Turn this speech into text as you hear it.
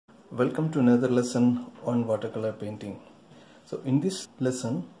Welcome to another lesson on watercolor painting. So in this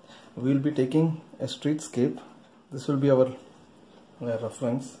lesson we will be taking a streetscape. This will be our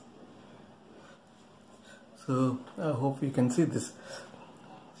reference. So I hope you can see this.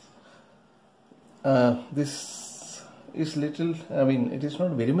 This is little, it is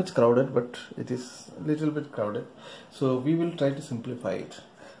not very much crowded, but it is a little bit crowded. So we will try to simplify it.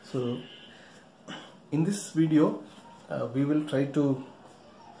 So in this video we will try to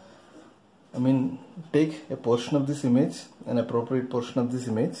take a portion of this image, an appropriate portion of this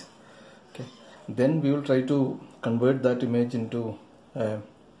image. Okay. Then we will try to convert that image into a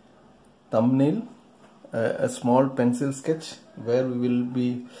thumbnail, a small pencil sketch where we will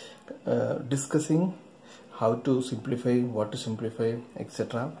be discussing how to simplify, what to simplify,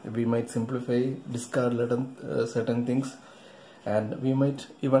 etc. We might simplify, discard certain things, and we might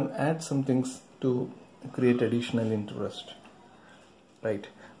even add some things to create additional interest. Right.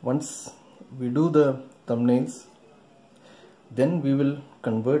 Once we do the thumbnails, then we will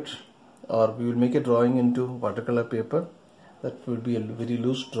convert, or we will make a drawing into watercolor paper. That will be a very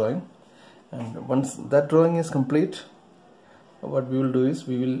loose drawing, and once that drawing is complete, what we will do is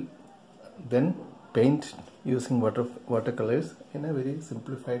we will then paint using watercolors in a very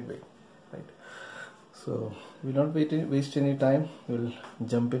simplified way. Right. So we will not waste any time. We will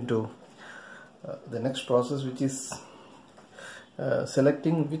jump into the next process, which is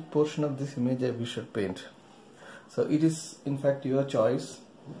selecting which portion of this image we should paint. So it is in fact your choice.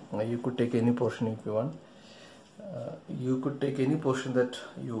 You could take any portion if you want. You could take any portion that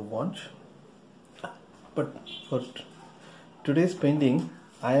you want. But for today's painting,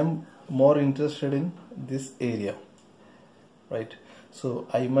 I am more interested in this area. Right. So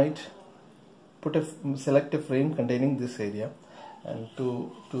I might select a frame containing this area, and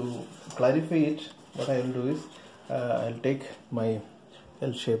to clarify it, what I will do is I'll take my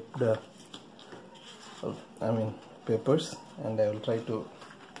L-shaped papers, and I will try to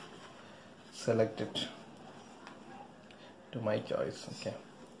select it to my choice. Okay.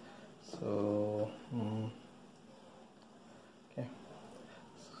 So okay.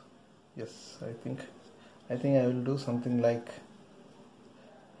 Yes, I think I will do something like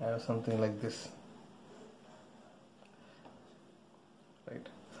this. Right.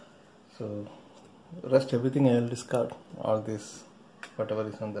 So rest everything I will discard, all this, whatever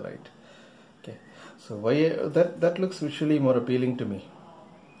is on the right. Okay. So why that looks visually more appealing to me.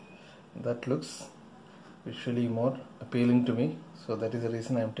 That looks visually more appealing to me. So that is the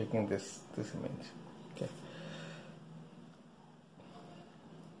reason I am taking this image. Okay.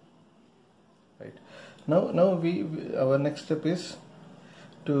 Right. Now our next step is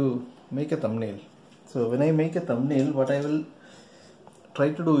to make a thumbnail. So when I make a thumbnail, what I will try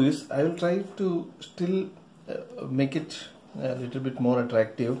to do is I will try to still make it a little bit more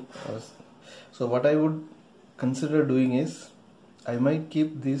attractive. So what I would consider doing is I might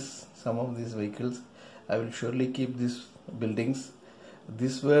keep some of these vehicles. I will surely keep these buildings.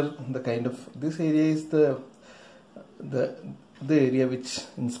 This area is the area which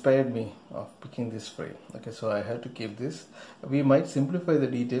inspired me of picking this frame. Okay, so I have to keep this. We might simplify the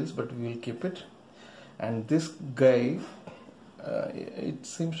details, but we will keep it. And this guy, it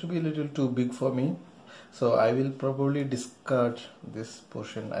seems to be a little too big for me, so I will probably discard this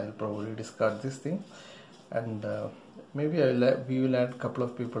portion. I will probably discard this thing, and maybe we will add a couple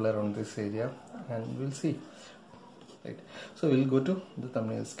of people around this area, and we'll see. Right. So we'll go to the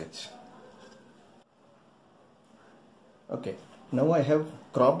thumbnail sketch. Okay. Now I have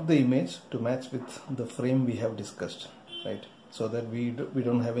cropped the image to match with the frame we have discussed. Right. So that we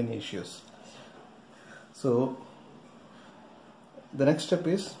don't have any issues. So the next step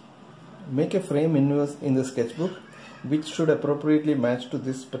is make a frame in the sketchbook which should appropriately match to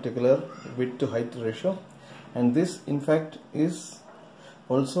this particular width to height ratio, and this in fact is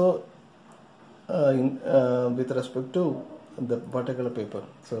also with respect to the watercolor paper.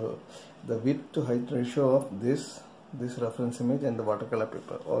 So the width to height ratio of this reference image and the watercolor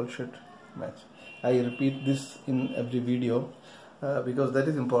paper all should match. I repeat this in every video because that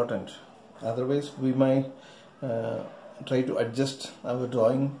is important. Otherwise we might try to adjust our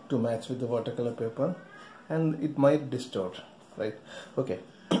drawing to match with the watercolor paper, and it might distort. Right. Okay.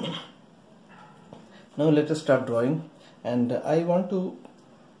 Now let us start drawing, and I want to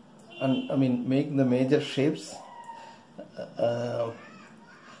make the major shapes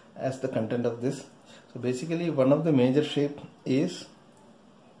as the content of this. So basically one of the major shape is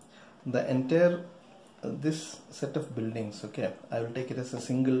the entire this set of buildings. Okay, I will take it as a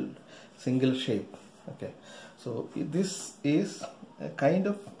single shape. Okay, so this is a kind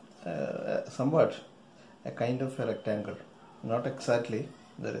of somewhat a kind of a rectangle, not exactly,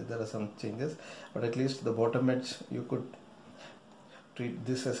 there are some changes, but at least the bottom edge you could treat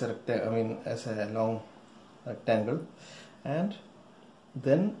this as a rectangle, as a long rectangle, and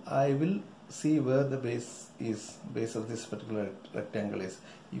then I will see where the base of this particular rectangle is.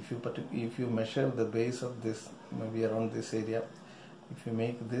 If you measure the base of this, maybe around this area, if you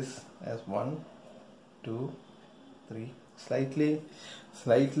make this as 1, 2, 3, slightly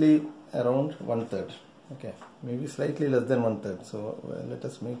around 1/3, okay, maybe slightly less than 1/3. So let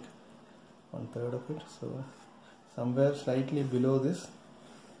us make 1/3 of it. So somewhere slightly below this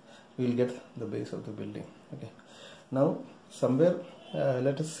we will get the base of the building. Okay, now somewhere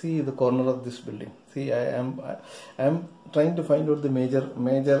let us see the corner of this building. See, I am trying to find out the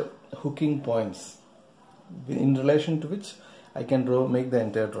major hooking points in relation to which I can make the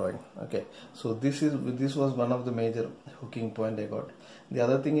entire drawing. Okay, so this was one of the major hooking point I got. The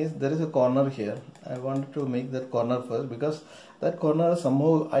other thing is, there is a corner here. I wanted to make that corner first, because that corner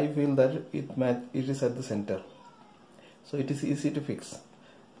somehow I feel that it is at the center, so it is easy to fix.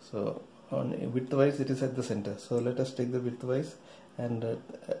 So on width wise it is at the center. So let us take the width wise, and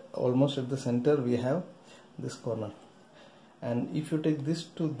almost at the center we have this corner, and if you take this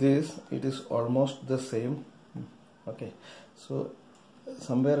to this, it is almost the same. Okay, so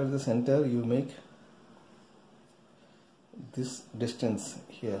somewhere at the center you make this distance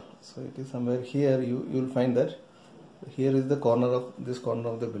here. So it is somewhere here. You will find that here is the corner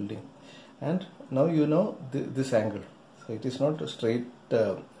of the building, and now you know this angle. So it is not straight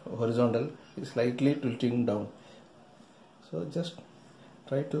horizontal, it is slightly tilting down. So just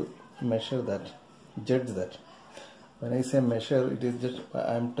try to measure that, judge that. When I say measure, it is just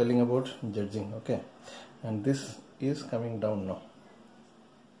I am telling about judging. Okay, and this is coming down now.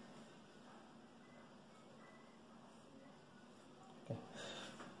 Okay.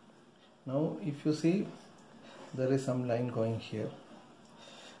 Now if you see, there is some line going here,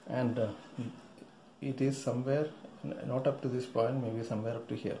 and it is somewhere not up to this point, maybe somewhere up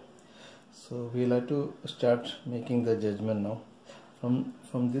to here. So we'll have to start making the judgment now.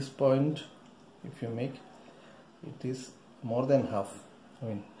 From this point, if you make, it is more than half.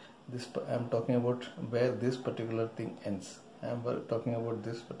 This I am talking about where this particular thing ends. I am talking about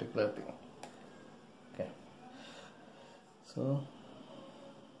this particular thing. Okay. So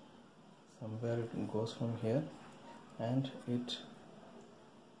somewhere it goes from here, and it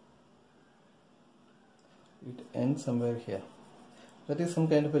ends somewhere here. That is some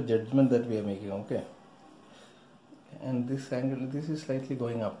kind of a judgment that we are making. Okay. And this angle, this is slightly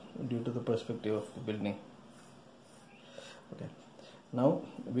going up due to the perspective of the building. Okay. Now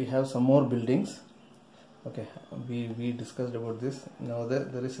we have some more buildings. Okay, we discussed about this. Now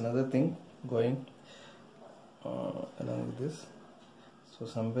there is another thing going along with this. So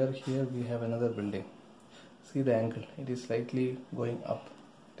somewhere here we have another building. See the angle, it is slightly going up.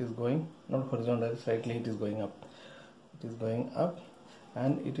 It is going not horizontal, slightly it is going up. It is going up,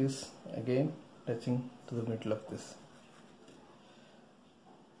 and it is again touching to the middle of this.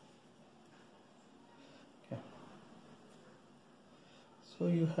 So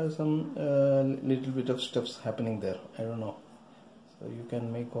you have some little bit of steps happening there. I don't know. So you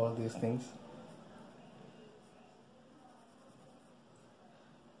can make all these things.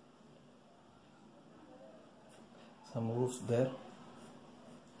 Some roofs there.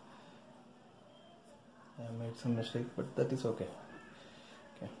 I made some mistake, but that is okay.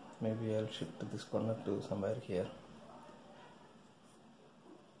 Okay, maybe I'll shift this corner to somewhere here.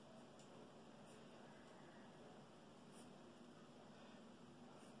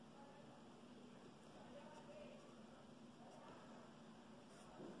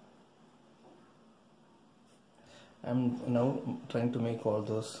 I'm now trying to make all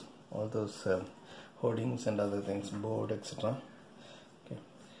those hoardings and other things, board, etc. Okay.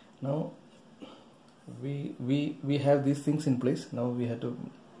 Now we have these things in place. Now we have to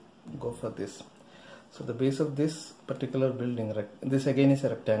go for this. So the base of this particular building, this again is a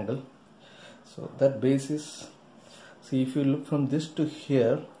rectangle. So that base is, see, if you look from this to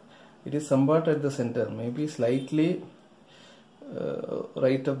here, it is somewhat at the center, maybe slightly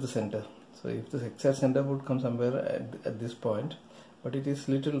right of the center. So if the exact center would come somewhere at this point, but it is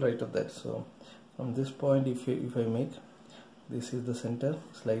little right of that. So from this point, if I make, this is the center,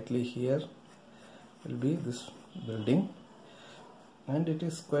 slightly here will be this building, and it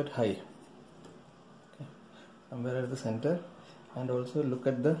is quite high. Okay. Somewhere at the center, and also look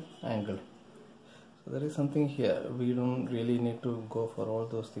at the angle. So there is something here. We don't really need to go for all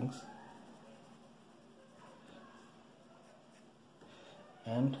those things.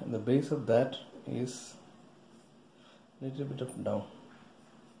 And the base of that is little bit of down.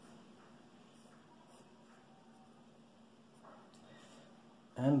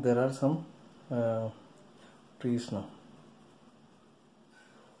 and there are some trees now,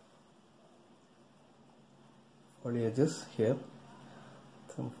 foliages here,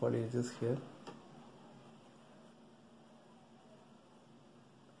 some foliages here.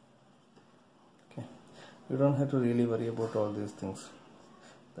 Okay, you don't have to really worry about all these things.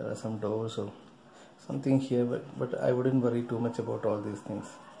 There are some doors or something here, but I wouldn't worry too much about all these things.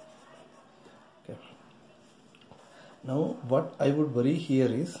 Okay, now what I would worry here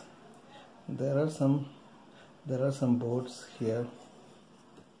is there are some boards here.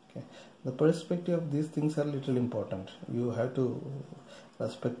 Okay, the perspective of these things are little important. You have to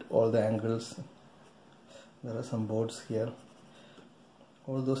respect all the angles. There are some boards here.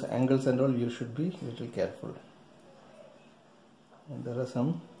 All those angles and all, you should be little careful. And there are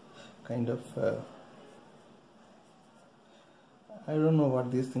some kind of I don't know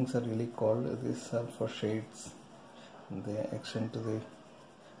what these things are really called. These are for shades. They extend to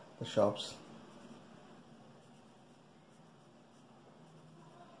the shops.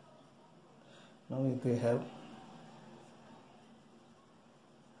 Now they have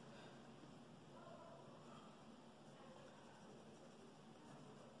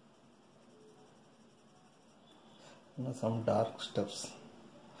some dark stuffs.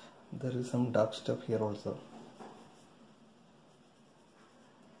 There is some dark stuff here also.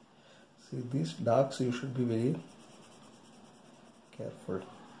 See, these darks you should be very careful.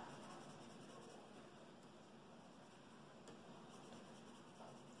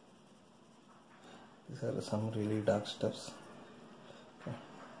 These are some really dark stuffs. Okay.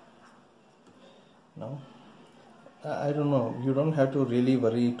 Now, I don't know, you don't have to really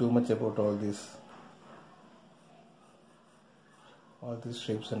worry too much about all these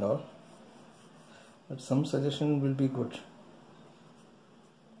shapes and all, but some suggestion will be good.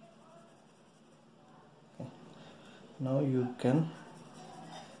 Okay. Now you can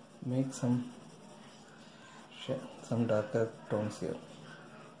make some darker tones here.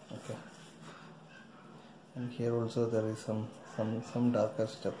 Okay, and here also there is some darker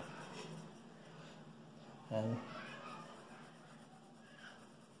stuff, and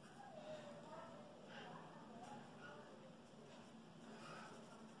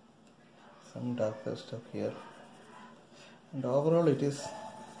some darker stuff here, and overall it is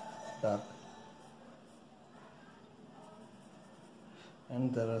dark.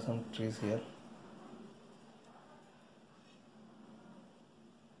 And there are some trees here.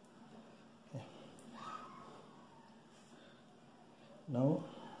 Okay. Now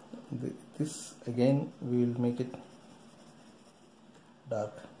this again we will make it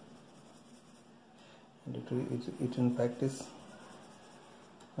dark, and it in fact is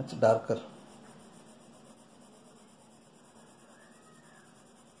much darker.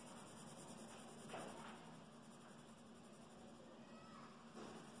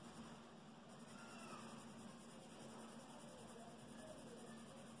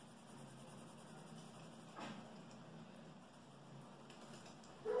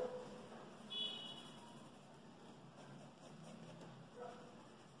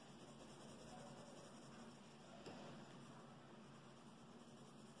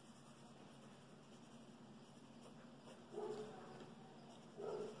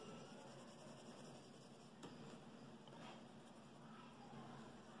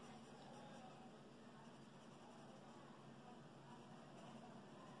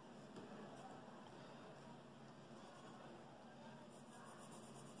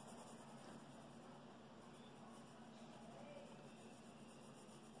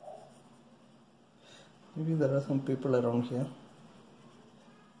 Maybe there are some people around here.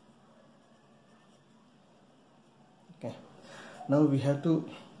 Okay, now we have to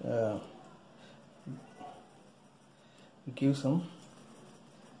give some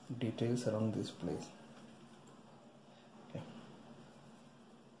details around this place. Okay.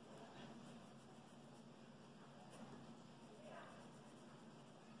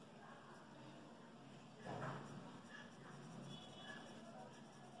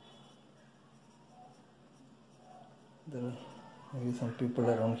 There are maybe some people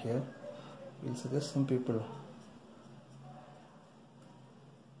around here. We'll suggest some people.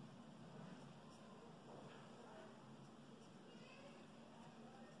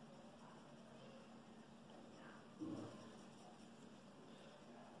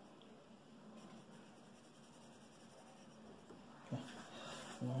 Okay.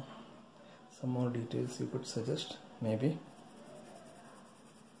 Now, some more details you could suggest, maybe.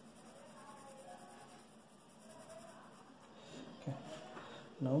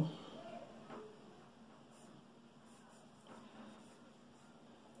 Now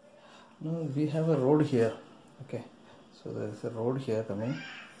we have a road here. Okay, So there is a road here coming.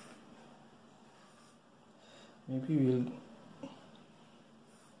 Maybe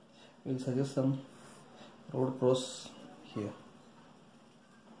we'll suggest some road cross here.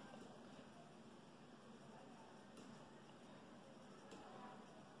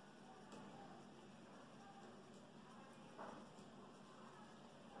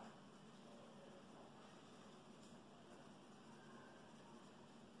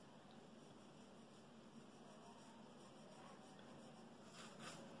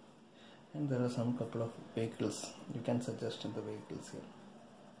 And there are some couple of vehicles you can suggest in the vehicles here.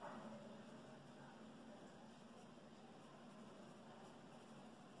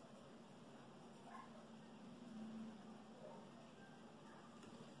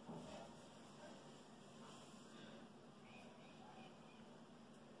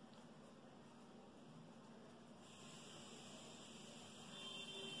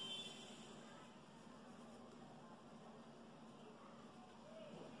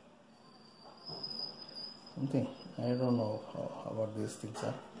 Something I don't know how about these things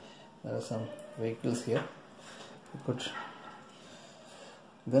are. There are some vehicles here. You could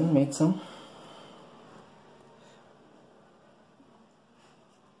then make some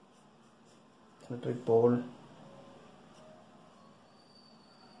electric pole.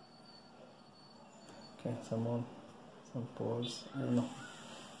 Okay, some poles. I don't know.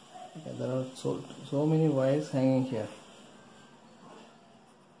 Okay, there are so many wires hanging here.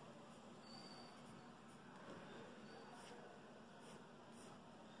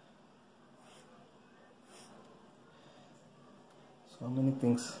 So many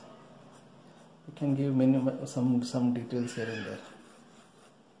things. You can give some details here and there.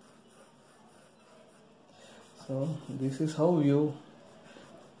 So this is how you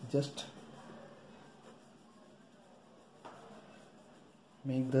just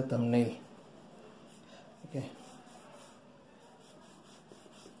make the thumbnail. Okay.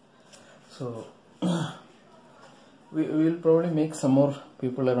 So we will probably make some more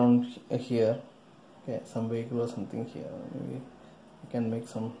people around here. Okay, some vehicle or something here. Maybe we can make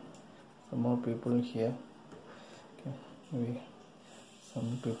some more people here. Okay, maybe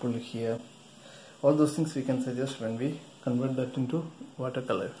some people here. All those things we can suggest when we convert that into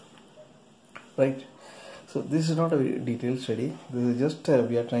watercolor. Right. So this is not a very detailed study. This is just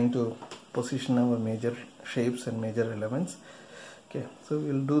we are trying to position our major shapes and major elements. Okay. So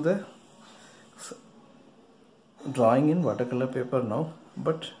we will do the drawing in watercolor paper now,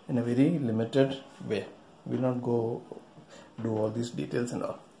 but in a very limited way. We will not go do all these details and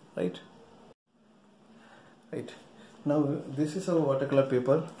all. Right. Right. Now this is our watercolor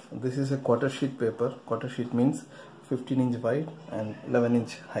paper. This is a quarter sheet paper. Quarter sheet means 15-inch wide and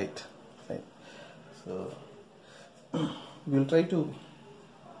 11-inch height. Right. So we will try to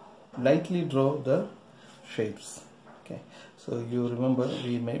lightly draw the shapes. Okay. So you remember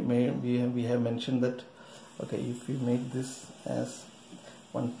we have mentioned that okay, if we make this as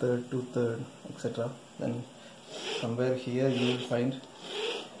 1/3, 2/3, etc., then somewhere here you will find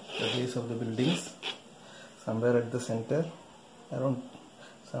the base of the buildings. Somewhere at the center, around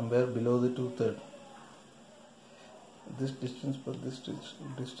somewhere below the 2/3, this distance per this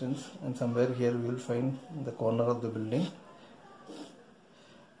distance, and somewhere here we will find the corner of the building,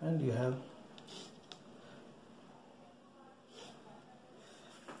 and you have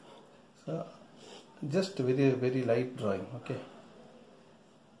so just very light drawing. Okay.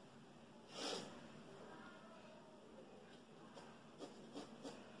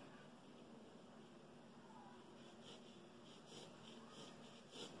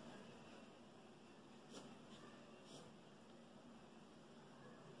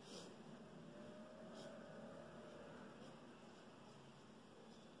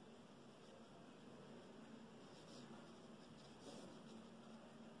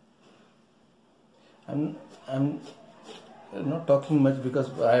 I'm not talking much because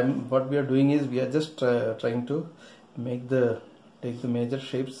what we are doing is we are just trying to take the major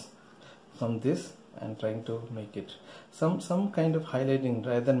shapes from this and trying to make it some kind of highlighting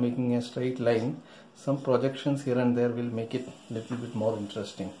rather than making a straight line. Some projections here and there will make it a little bit more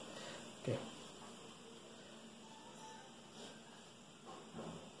interesting. Okay.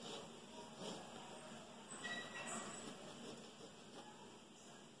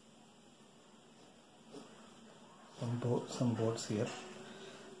 Some boards here,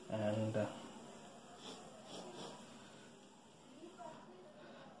 and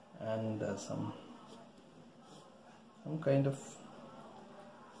some kind of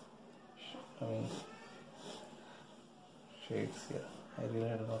shades here. I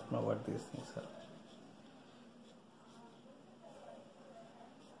really do not know what these things are.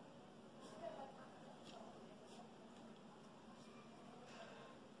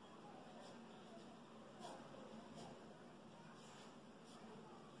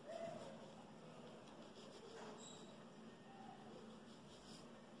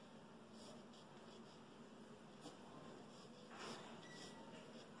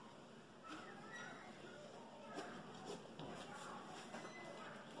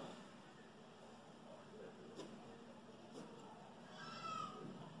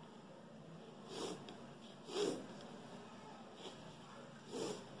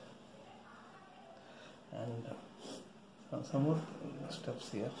 some more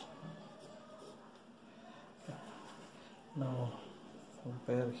steps here. Okay. Now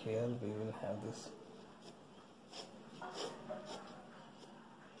compare here, we will have this.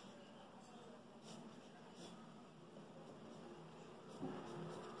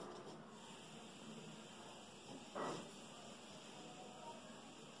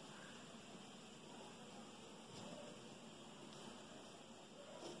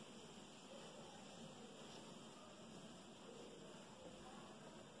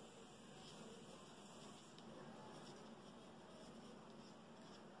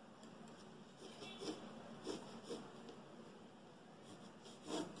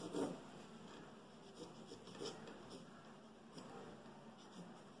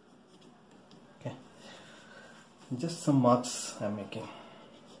 Just some marks I am making.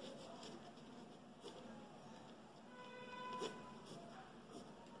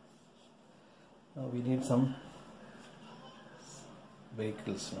 Now we need some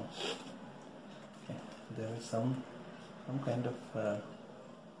vehicles now. Okay, there is some kind of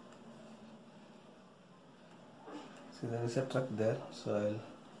see, there is a truck there, so I'll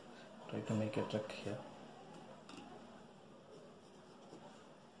try to make a truck here.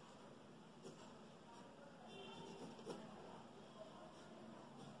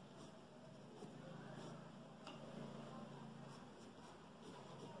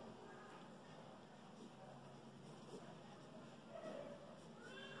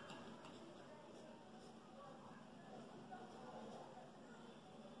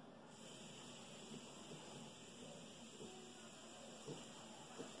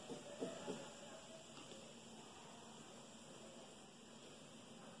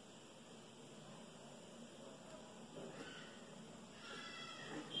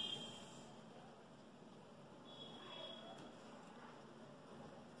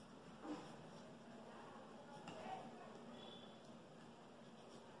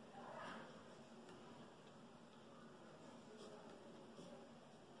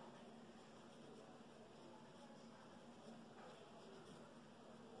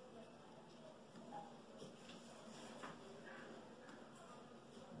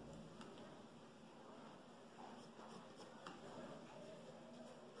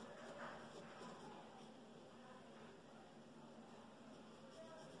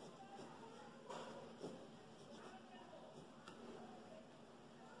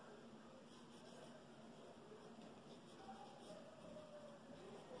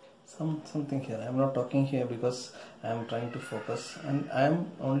 Something here. I am not talking here because I am trying to focus, and I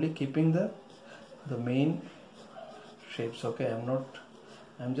am only keeping the main shapes. Okay,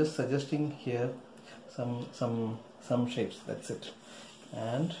 I'm just suggesting here some shapes. That's it.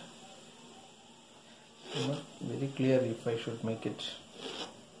 And I'm not very clear if I should make it.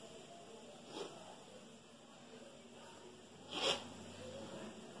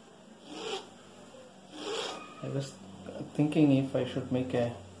 I was thinking if I should make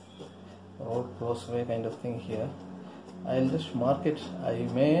a road crossway kind of thing here. I'll just mark it. I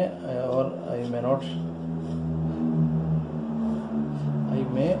may or I may not. I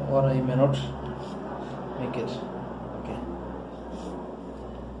may or I may not make it. Okay.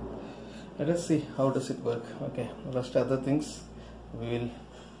 Let us see how does it work. Okay. Rest other things we will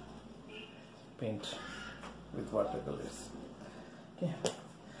paint with watercolors. Okay.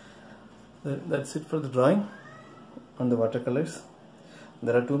 That's it for the drawing on the watercolors.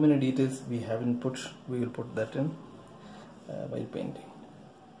 There are too many details we haven't put. We will put that in while painting.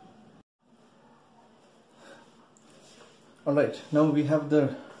 Alright, now we have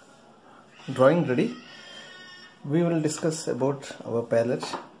the drawing ready. We will discuss about our palette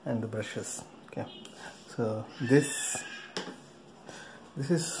and the brushes. Okay, so this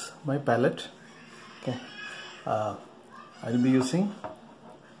is my palette. Okay, I'll be using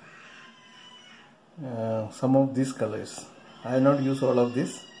some of these colors. I will not use all of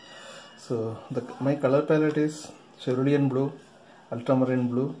this. So my color palette is cerulean blue, ultramarine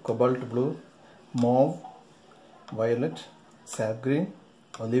blue, cobalt blue, mauve, violet, sap green,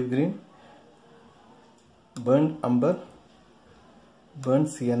 olive green, burnt umber, burnt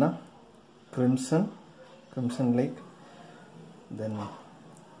sienna, crimson lake, then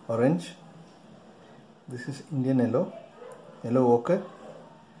orange. This is Indian yellow, yellow ochre,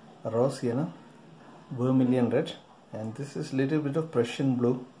 raw sienna, vermilion red, and this is little bit of Prussian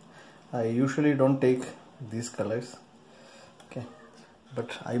blue. I usually don't take these colors, okay,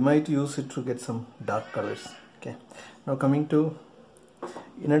 but I might use it to get some dark colors. Okay, now coming to,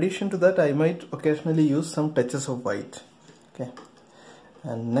 in addition to that, I might occasionally use some touches of white. Okay,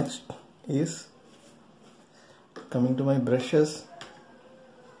 and next is coming to my brushes.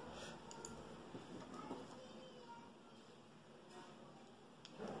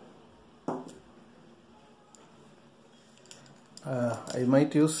 I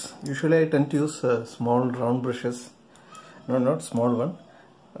might use, usually I tend to use small round brushes. No, not small one,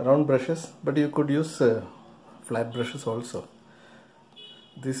 round brushes, but you could use flat brushes also.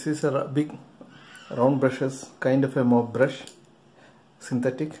 This is a big round brushes, kind of a mop brush,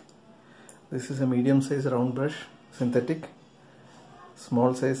 synthetic. This is a medium size round brush, synthetic.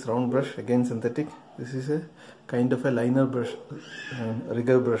 Small size round brush, again synthetic. This is a kind of a liner brush,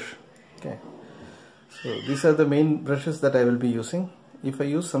 rigger brush. Okay. So these are the main brushes that I will be using. If I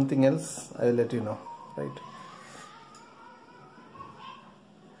use something else, I will let you know, right?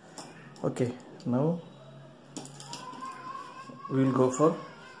 Okay, now we will go for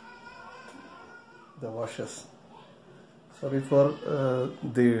the washes. Sorry for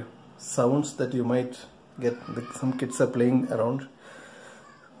the sounds that you might get. Some kids are playing around.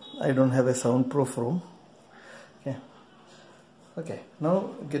 I don't have a soundproof room. Okay, now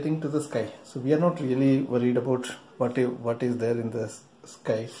getting to the sky. So we are not really worried about what is there in the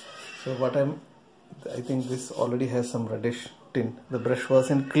sky. So I think this already has some reddish tint. The brush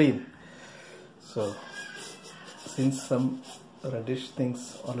wasn't clean. So since some reddish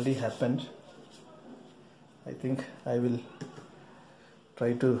things already happened, I think I will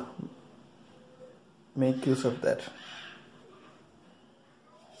try to make use of that.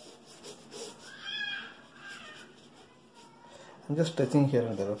 I'm just touching here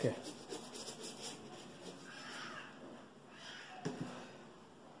and there, okay.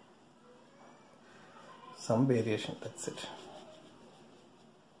 Some variation, that's it.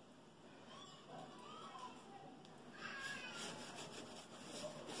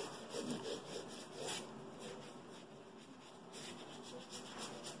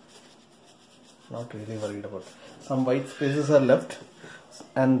 Not really worried about. Some white spaces are left,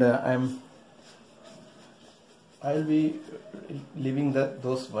 and I'll be leaving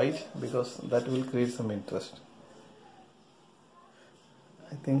those white because that will create some interest.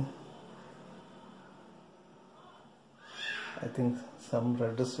 I think some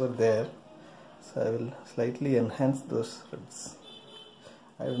reds were there, so I will slightly enhance those reds.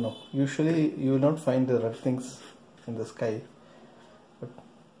 I don't know. Usually you will not find the red things in the sky, but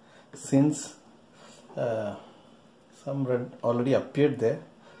since some red already appeared there,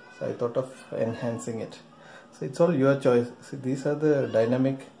 so I thought of enhancing it. So it's all your choice. See, these are the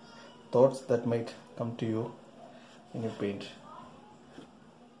dynamic thoughts that might come to you when you paint.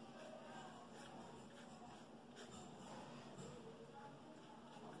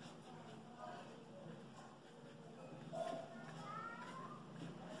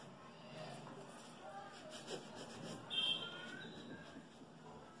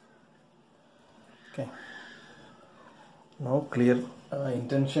 Okay. Now clear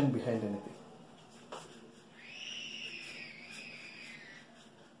intention behind anything.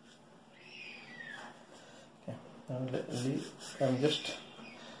 I'm just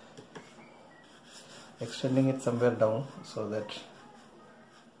extending it somewhere down so that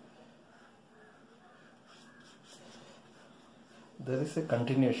there is a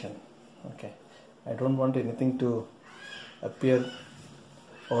continuation. Okay, I don't want anything to appear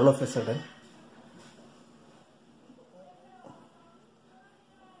all of a sudden.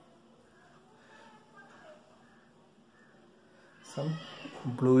 Some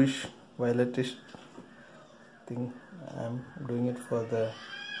bluish violetish thing. I'm doing it for the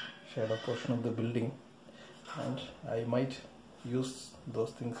shadow portion of the building, and I might use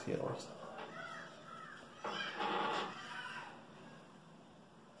those things here also.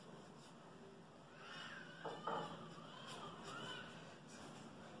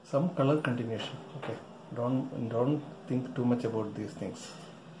 Some color continuation. Okay, don't think too much about these things.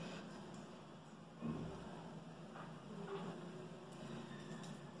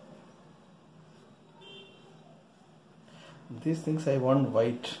 These things I want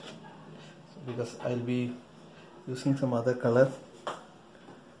white because I'll be using some other color.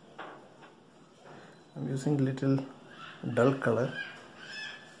 I'm using little dull color.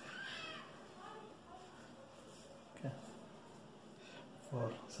 Okay. For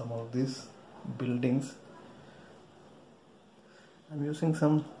some of these buildings, I'm using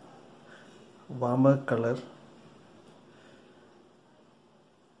some warmer color.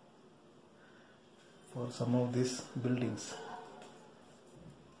 For some of these buildings.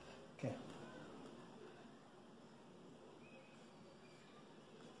 Okay.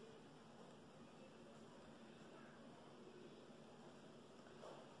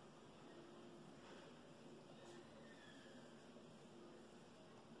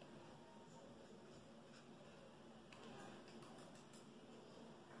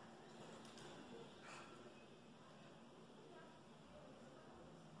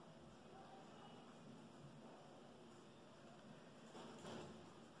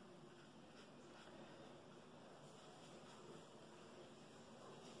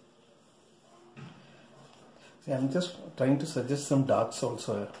 See, I'm just trying to suggest some darks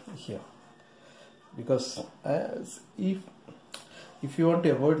also here, because if you want to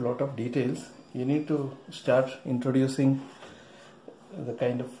avoid a lot of details, you need to start introducing the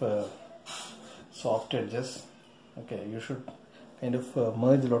kind of soft edges. Okay, you should kind of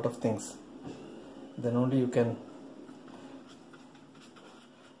merge a lot of things, then only you can,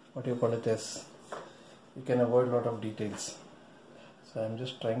 what you call it as, you can avoid a lot of details. So I'm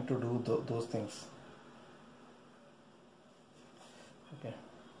just trying to do those things. Okay.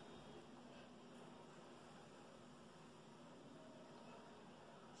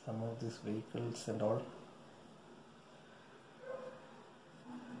 Some of these vehicles and all.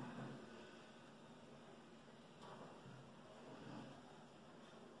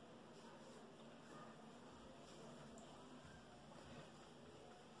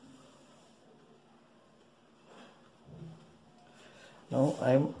 Now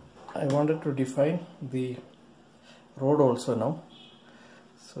I wanted to define the road also now.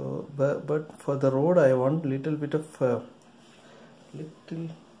 So but for the road I want little bit of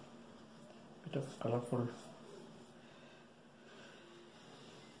colorful,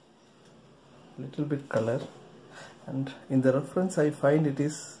 little bit color, and in the reference I find it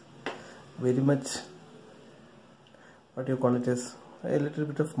is very much, what you call it as, a little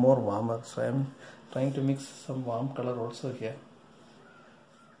bit of more warmer. So I am trying to mix some warm color also here.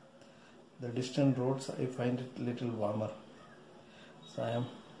 The distant roads I find it little warmer, so I am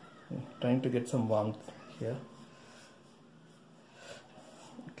trying to get some warmth here.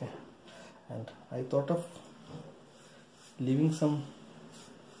 Okay, and I thought of leaving some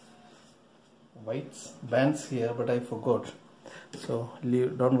white bands here, but I forgot. So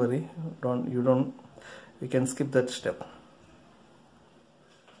don't worry, you can skip that step.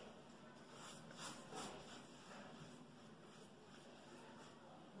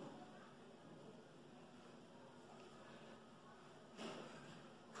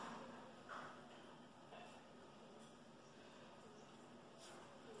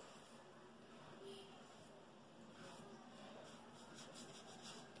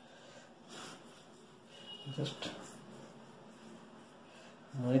 Just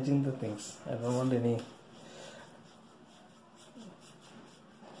merging the things. I don't want any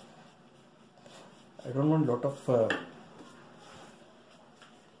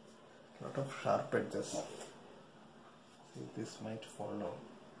lot of sharp edges. See, this might fall down.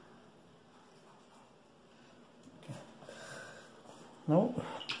 Okay. Now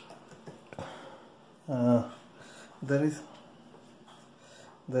there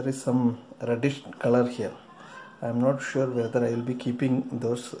is some reddish color here. I am not sure whether I will be keeping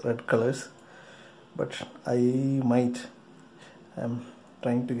those red colors, but I might. I am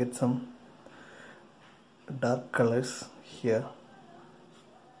trying to get some dark colors here,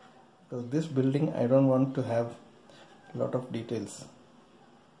 because this building I don't want to have a lot of details.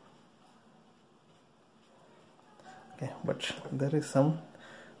 Okay, but there is some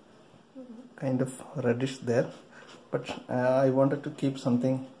kind of reddish there, but I wanted to keep some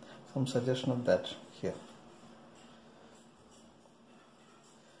suggestion of that here.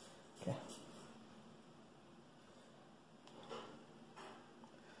 Okay.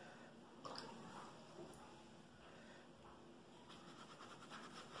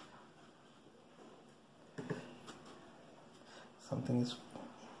 Something is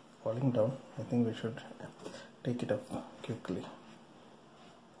falling down. I think we should take it up quickly.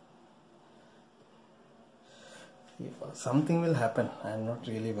 If something will happen, I am not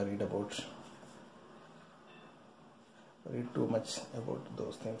really worried too much about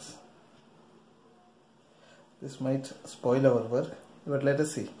those things. This might spoil our work, but let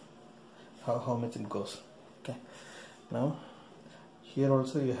us see how much it goes. Okay. Now here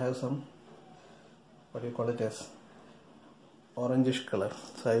also you have some, what do you call it as, orangish color.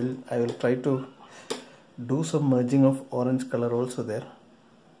 So I will try to do some merging of orange color also there.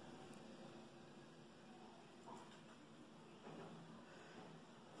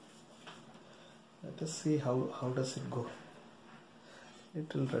 Let us see how does it go.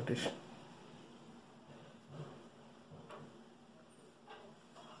 Little reddish.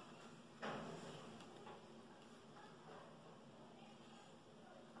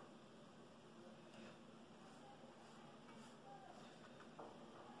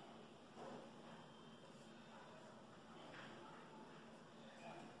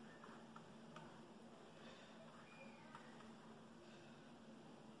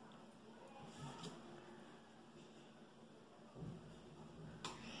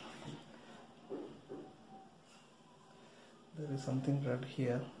 There is something red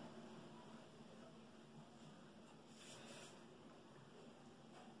here.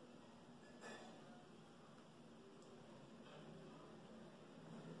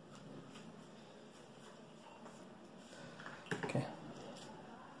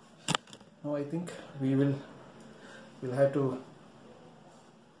 Now I think we'll have to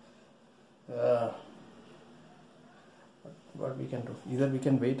what we can do, either we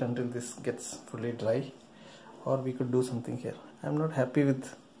can wait until this gets fully dry, or we could do something here. I'm not happy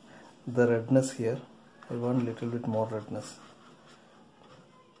with the redness here. I want a little bit more redness.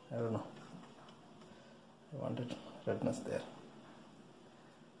 I don't know, I wanted redness there.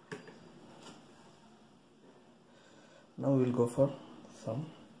 Now we will go for some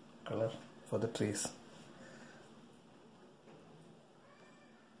color for the trees.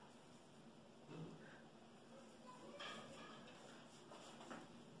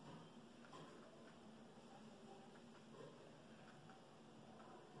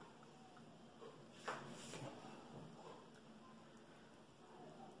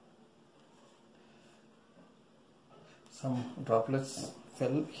 Some droplets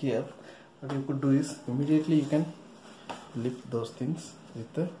fell here. What you could do is immediately you can lift those things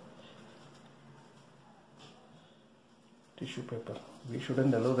with the tissue paper. We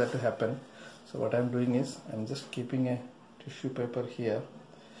shouldn't allow that to happen. So what I'm doing is I'm just keeping a tissue paper here,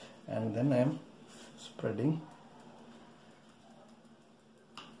 and then I'm spreading.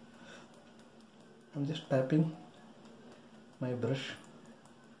 I'm just tapping my brush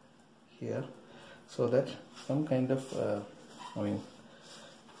here so that some kind of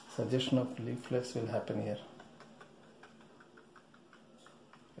suggestion of leaflets will happen here.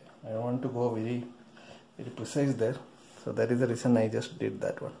 I don't want to go very precise there, so that is the reason I just did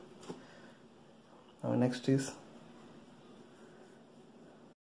that one. Now next is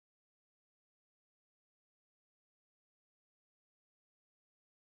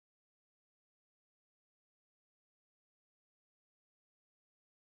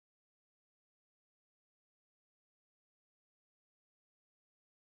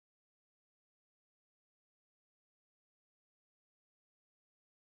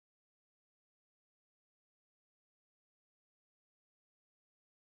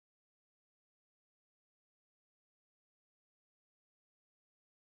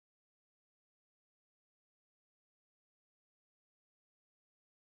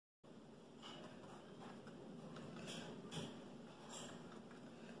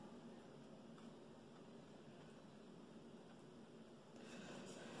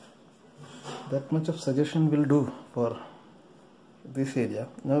that much of suggestion will do for this area.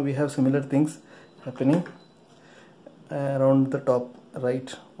 Now we have similar things happening around the top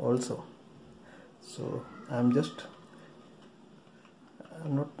right also. So I'm not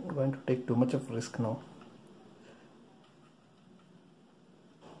going to take too much of risk now.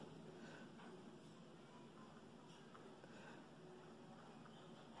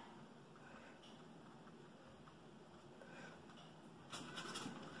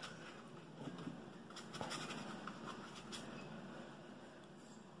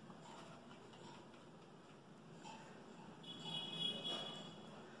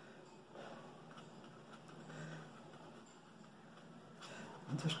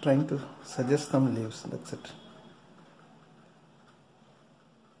 Just trying to suggest some leaves, that's it.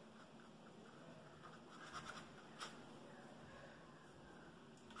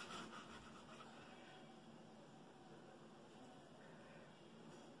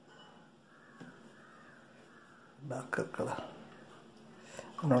 Darker color.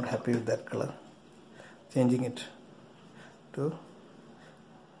 I'm not happy with that color. Changing it to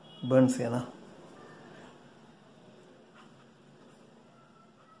burnt sienna.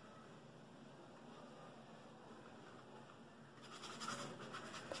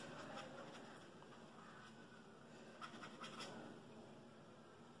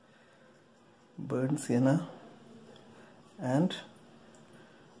 Burnt sienna and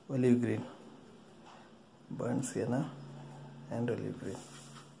olive green. Burnt sienna and olive green.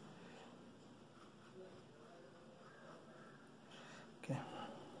 Okay.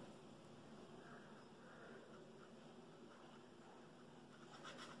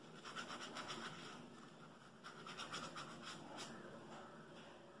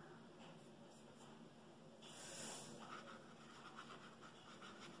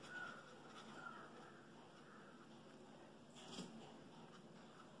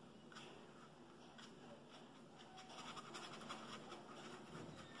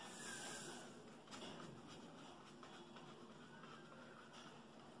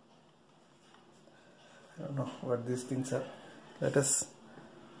 I don't know what these things are. Let us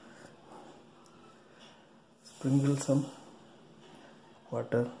sprinkle some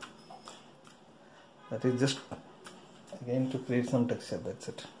water. That is just again to create some texture, that's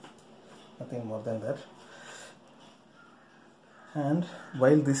it. Nothing more than that. And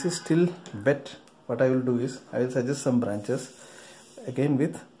while this is still wet, what I will do is I will suggest some branches again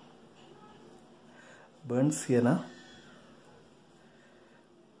with burnt sienna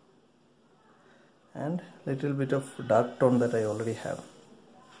and little bit of dark tone that I already have.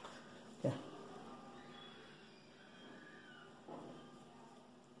 Okay.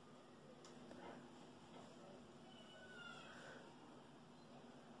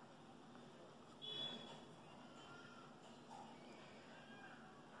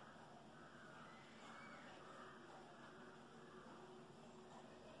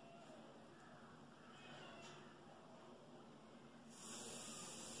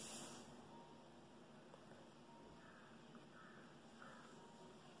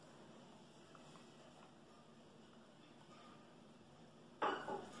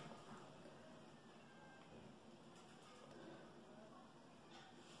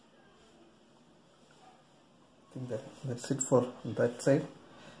 I think that's it for that side,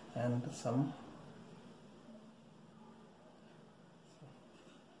 and some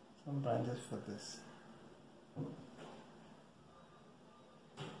branches for this.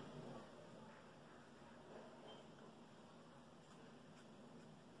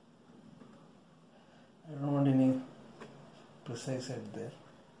 I don't want any precise edge there,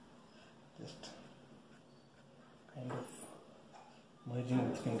 just kind of merging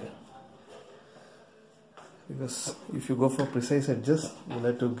with finger. Because if you go for precise edges, you'll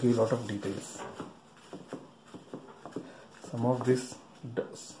have to give a lot of details. Some of these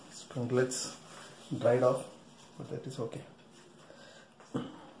sprinklets dried off, but that is okay. I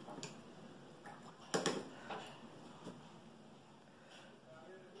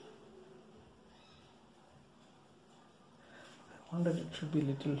wonder it should be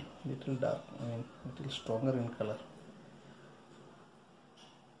little dark, little stronger in color.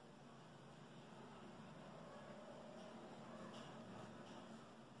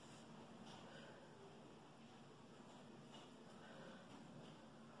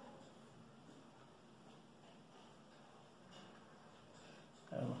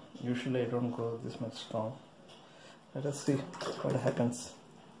 Usually I don't go this much strong. Let us see what happens.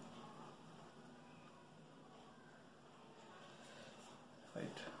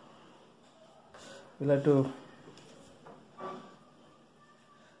 Right. We'll have to.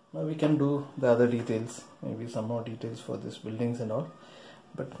 Now we can do the other details, maybe some more details for these buildings and all.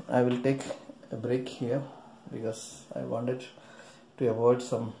 But I will take a break here because I wanted to avoid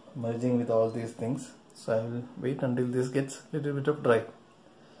some merging with all these things. So I will wait until this gets a little bit of dry.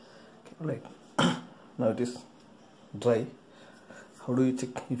 Right. Now it is dry. How do you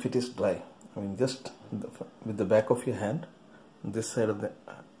check if it is dry? Just with the back of your hand, this side of the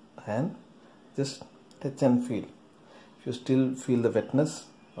hand, just touch and feel. If you still feel the wetness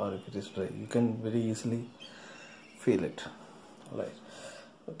or if it is dry, you can very easily feel it. Right.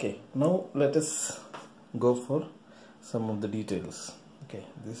 Okay. Now let us go for some of the details. Okay.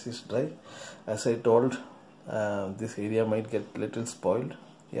 This is dry. As I told, this area might get little spoiled.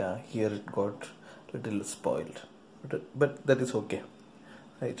 Yeah, here it got little spoiled, but that is okay,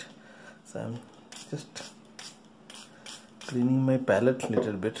 right? So I'm just cleaning my palette a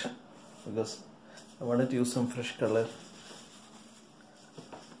little bit because I wanted to use some fresh color.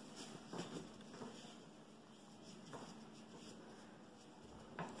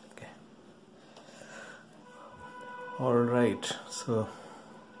 Okay. All right. So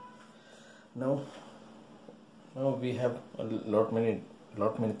now we have a lot many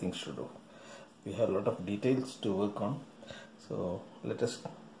things to do. We have a lot of details to work on, so let us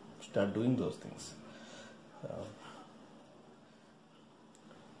start doing those things.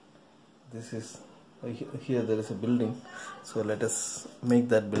 This is here there is a building, so let us make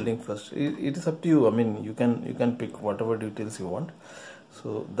that building first. It is up to you. You can pick whatever details you want.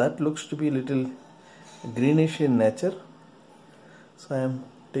 So that looks to be a little greenish in nature, so I am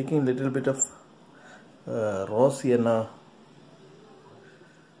taking a little bit of raw sienna,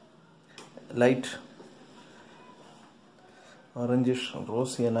 light orangish raw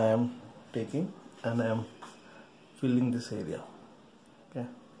sienna I am taking, and I am filling this area. Okay.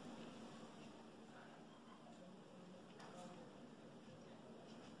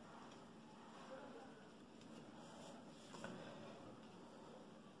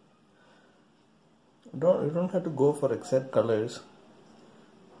 You don't have to go for exact colors.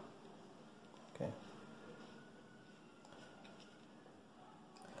 Okay.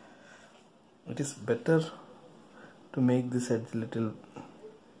 It is better to make this edge little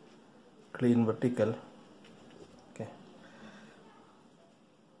clean vertical. Okay.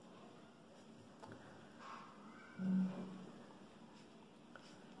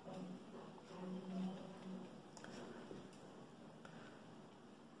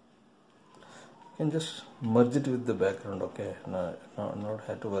 You can just merge it with the background. Okay, not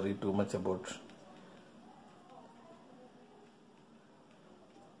have to worry too much about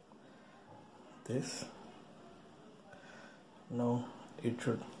this. Now it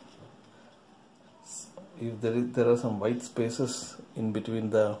should, if there are some white spaces in between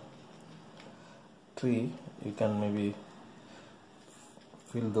the tree, you can maybe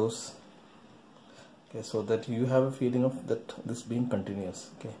fill those, okay, so that you have a feeling of that this being continuous.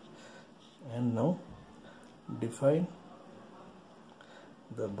 Okay, and now define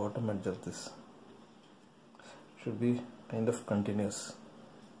the bottom edge of this, should be kind of continuous.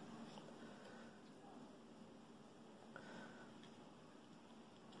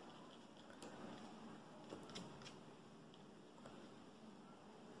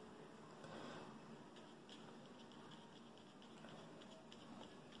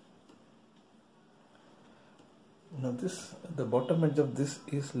 Now the bottom edge of this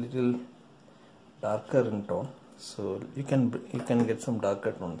is little darker in tone, so you can get some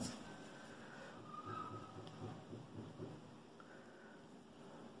darker tones.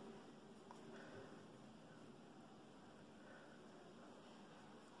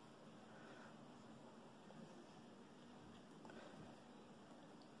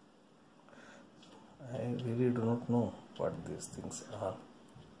 I really do not know what these things are.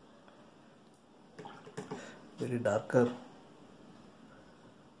 Very darker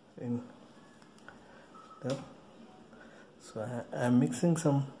in there, so I am mixing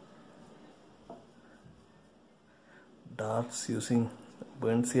some darks using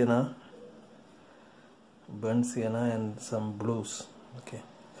burnt sienna and some blues. Okay,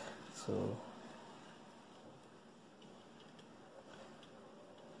 so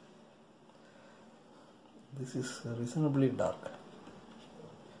this is reasonably dark.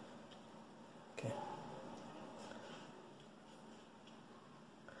 Okay,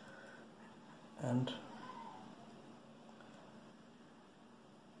 and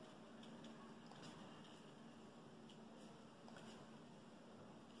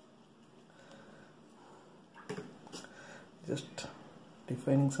just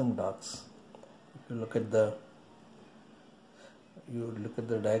defining some darks. If you look at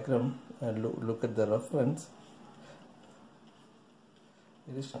the diagram and look at the reference,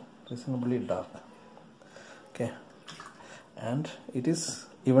 it is reasonably dark. Okay, and it is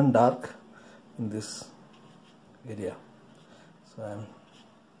even dark in this area, so I am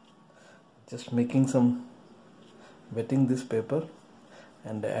just making some, wetting this paper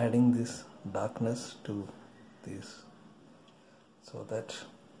and adding this darkness to this, so that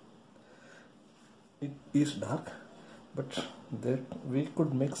it is dark, but there we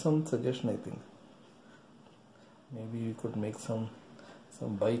could make some suggestion. I think maybe we could make some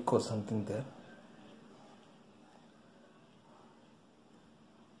bike or something there.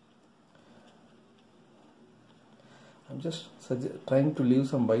 I'm just trying to leave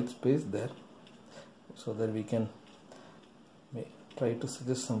some white space there, so that we can try to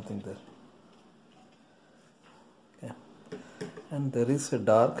suggest something there. Okay, and there is a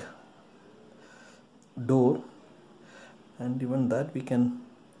dark door, and even that we can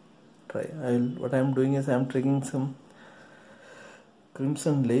try. What I am doing is I am taking some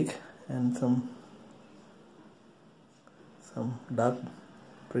crimson lake and some dark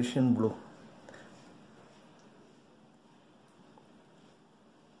Prussian blue.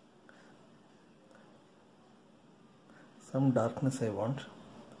 Some darkness I want,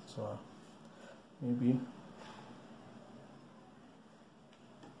 so maybe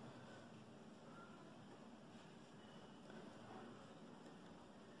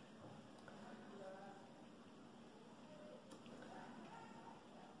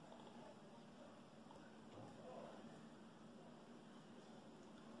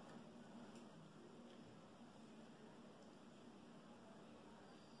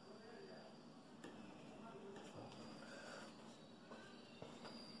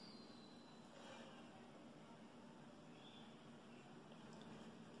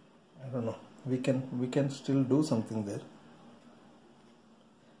I don't know, we can still do something there,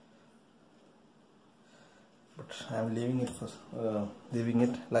 but I am leaving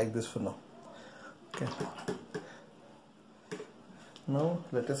it like this for now. Okay, now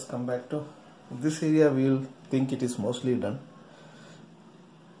let us come back to this area. We will think it is mostly done.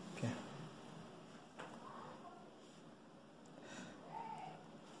 Okay,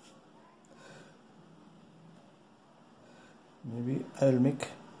 maybe I will make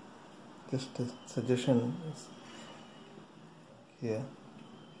just a suggestion here.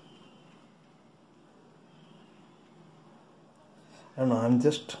 I don't know, I'm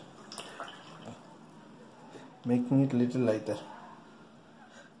just making it a little lighter.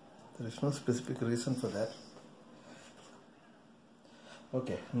 There is no specific reason for that.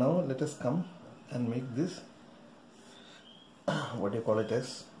 Okay, now let us come and make this what do you call it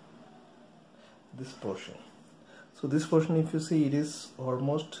as this portion. So this portion, if you see, it is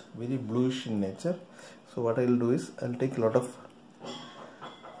almost very bluish in nature. So what I will do is I will take a lot of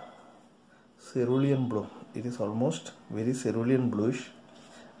cerulean blue. It is almost very cerulean bluish,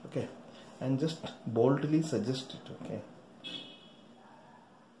 okay, and just boldly suggest it, okay.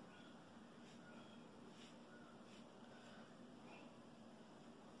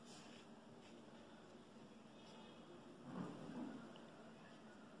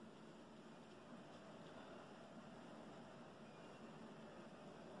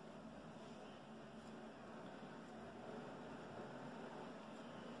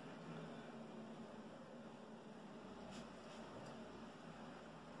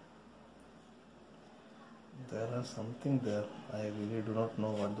 There are something there. I really do not know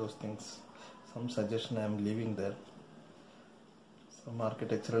what those things. Some suggestion I am leaving there. Some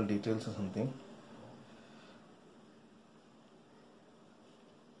architectural details or something.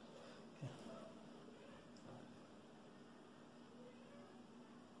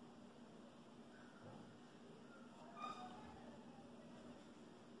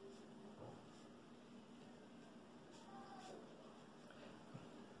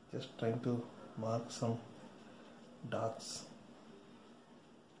 Just trying to mark some darks.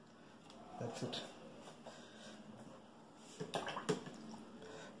 That's it.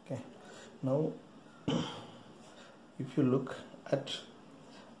 Okay, now if you look at,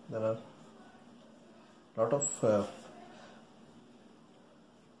 there are lot of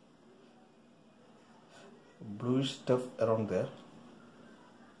bluish stuff around there.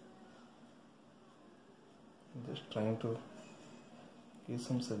 I'm just trying to give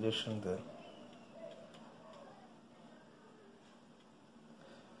some suggestion there.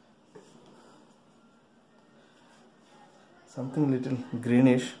 Something little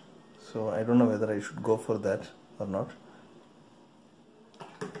greenish, so I don't know whether I should go for that or not.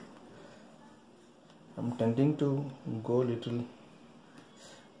 I'm tending to go little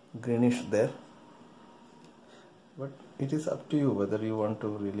greenish there, but it is up to you whether you want to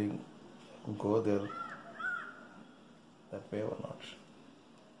really go there that way or not.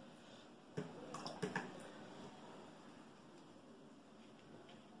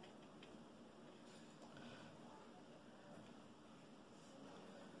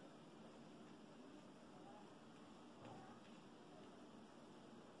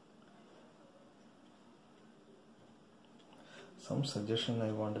 Some suggestion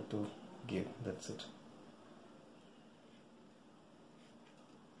I wanted to give, that's it.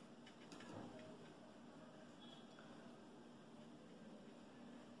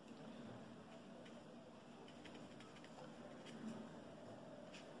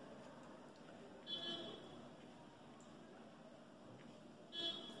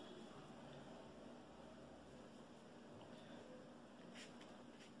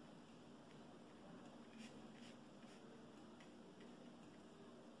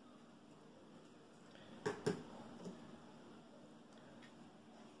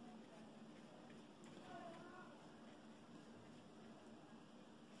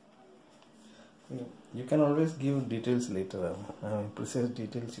 You can always give details later. Precise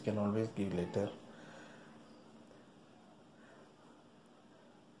details you can always give later.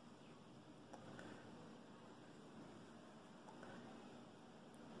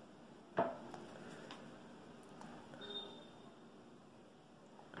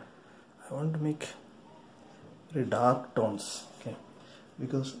 I want to make very dark tones, okay,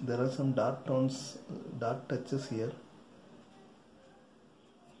 because there are some dark tones, dark touches here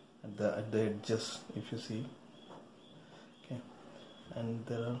at the edges, if you see, okay, and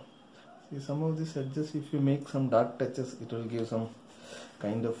there are, see, some of these edges, if you make some dark touches, it will give some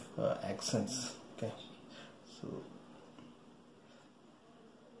kind of accents, okay, so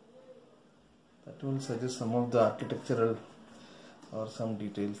that will suggest some of the architectural or some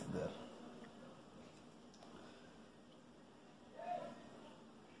details there.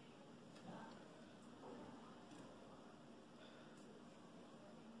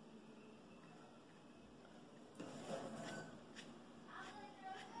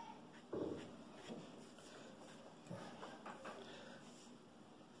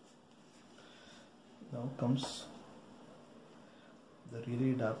 Now comes the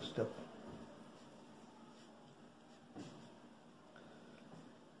really dark stuff.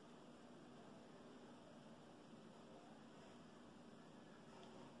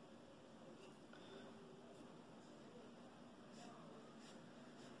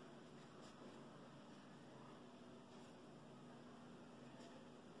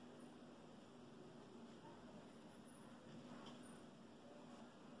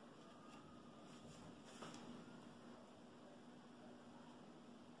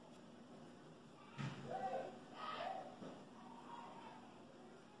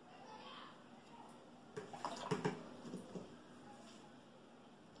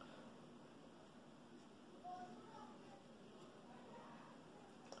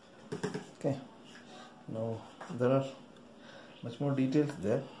 Okay, now there are much more details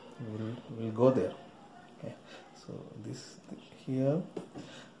there. We'll go there. Okay, so this here,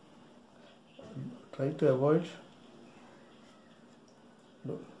 try to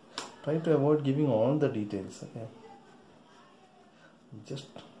avoid giving all the details. Okay, just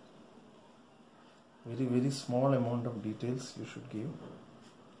very small amount of details you should give,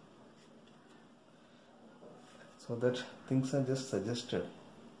 so that things are just suggested.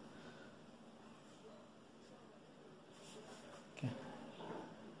 Okay,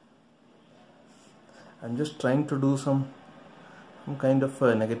 I'm just trying to do some kind of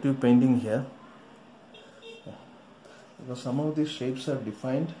negative painting here, because some of these shapes are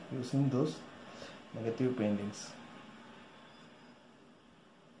defined using those negative paintings.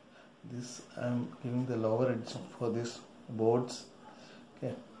 This I am giving the lower edge for these boards.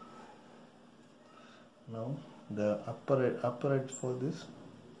 Okay, now the upper edge for this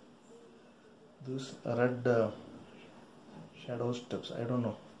red shadow steps. I don't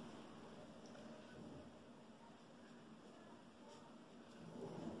know.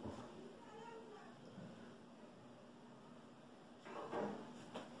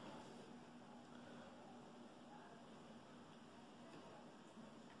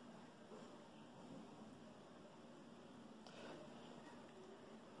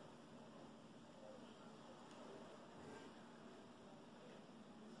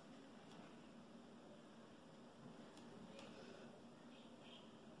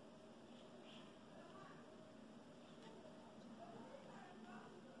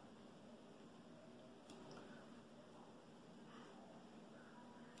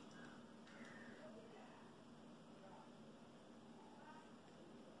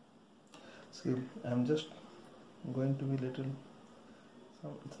 See, I'm just going to be little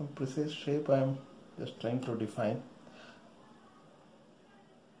some precise shape I am just trying to define.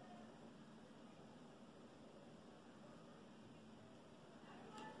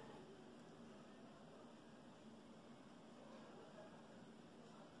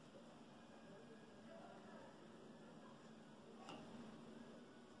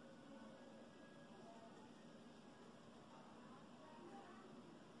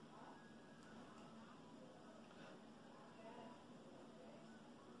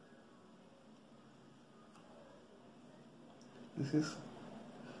 This is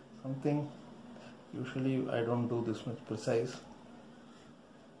something usually I don't do this much precise.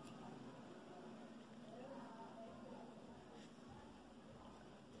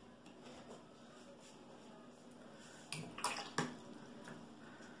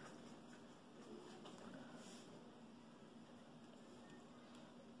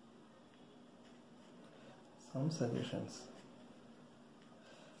 Some suggestions.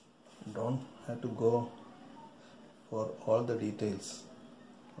 Don't have to go for all the details.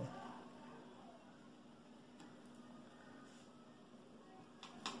 Okay.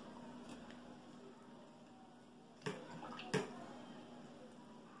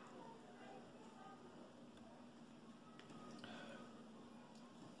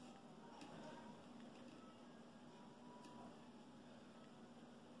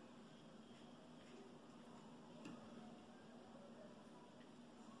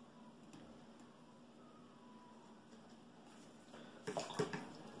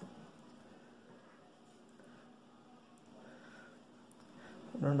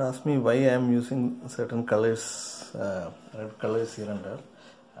 Don't ask me why I am using certain colors, red colors here and there.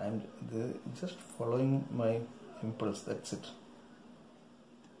 I am just following my impulse, that's it.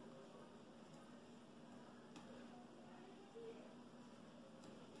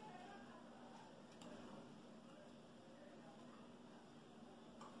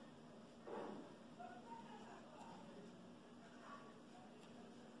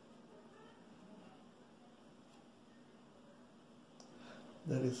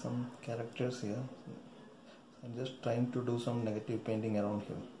 There is some characters here. I'm just trying to do some negative painting around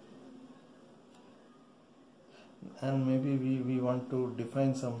him. And maybe we want to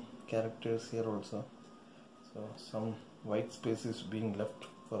define some characters here also. So some white space is being left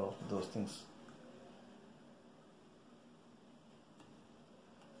for all those things.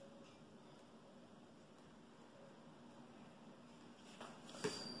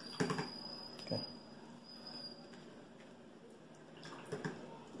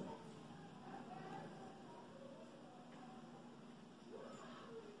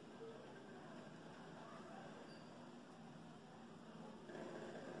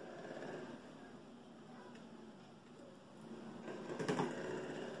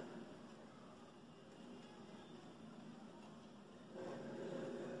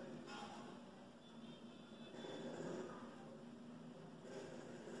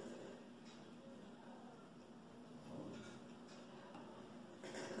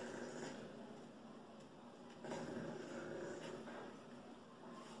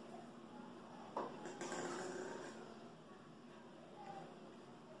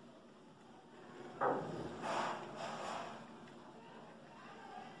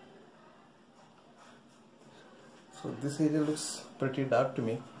 So this area looks pretty dark to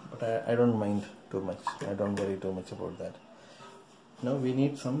me, but I don't mind too much. I don't worry too much about that. Now we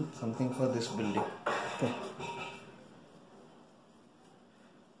need something for this building. Okay.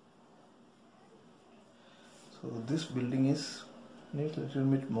 So this building needs a little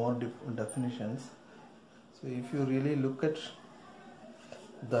bit more definitions. So if you really look at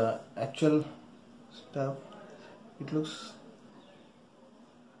the actual stuff,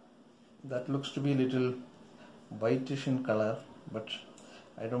 that looks to be a little whitish in color, but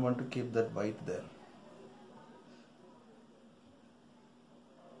I don't want to keep that white there.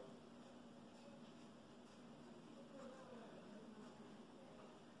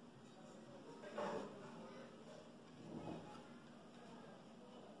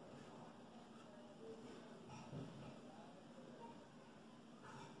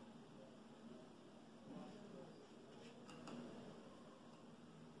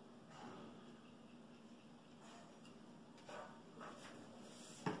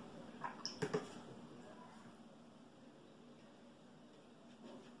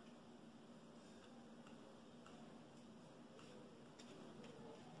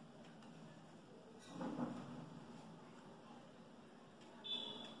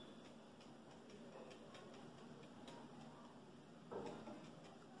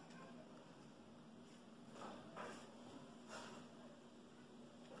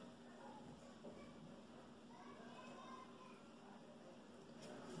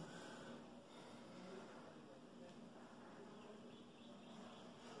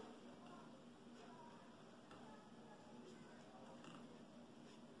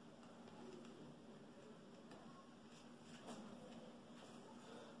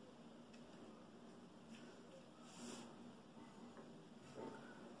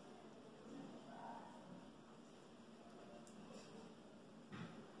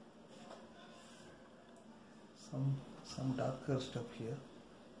 Some darker stuff here.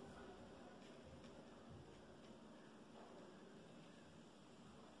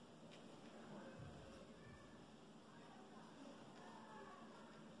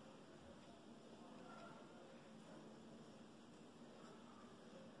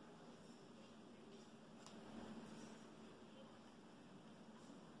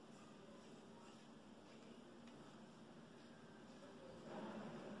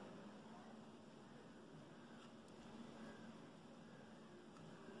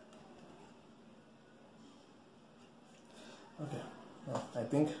 Okay, I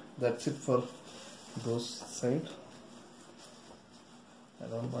think that's it for those side. I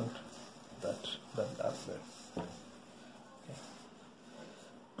don't want that dark there. Okay.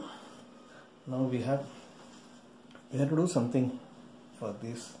 Now we have to do something for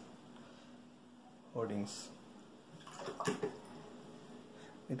these hoardings.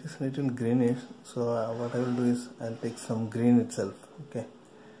 It is little greenish, so what I will do is I'll take some green itself. Okay.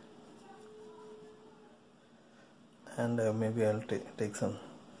 And maybe I'll take some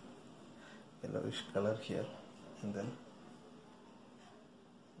yellowish color here and then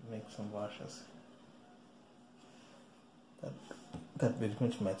make some washes. That very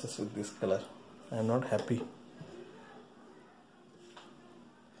much matches with this color. I am not happy.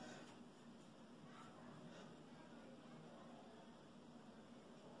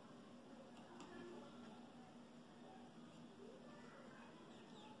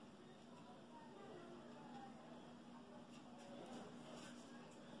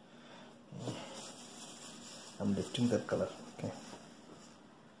 I'm lifting that color. Okay.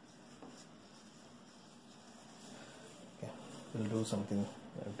 Okay. We'll do something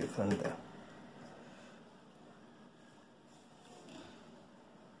different there.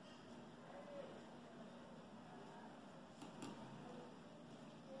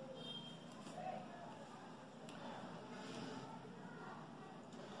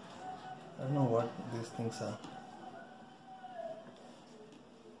 I don't know what these things are.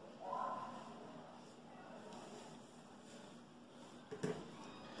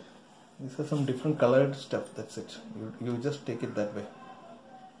 These are some different colored stuff, that's it. You just take it that way.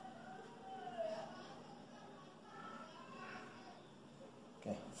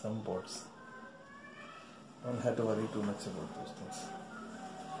 Okay, some boards. Don't have to worry too much about those things.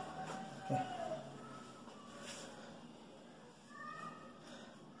 Okay.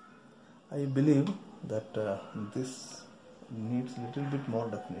 I believe that this needs a little bit more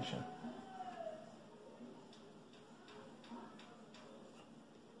definition.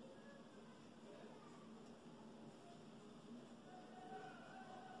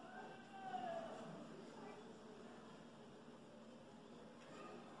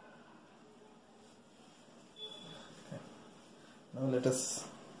 Now let us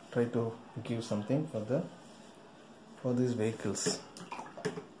try to give something for the for these vehicles.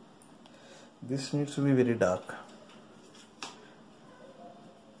 This needs to be very dark.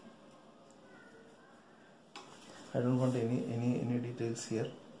 I don't want any details here.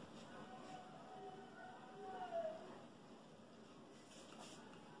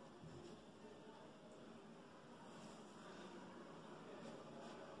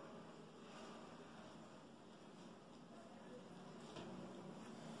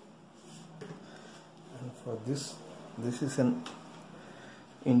 And for this is an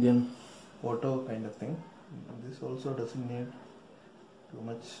Indian photo kind of thing. This also doesn't need too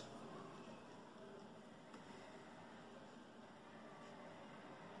much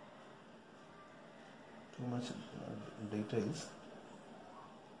details.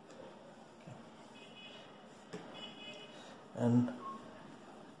 Okay. And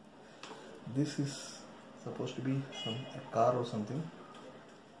this is supposed to be a car or something.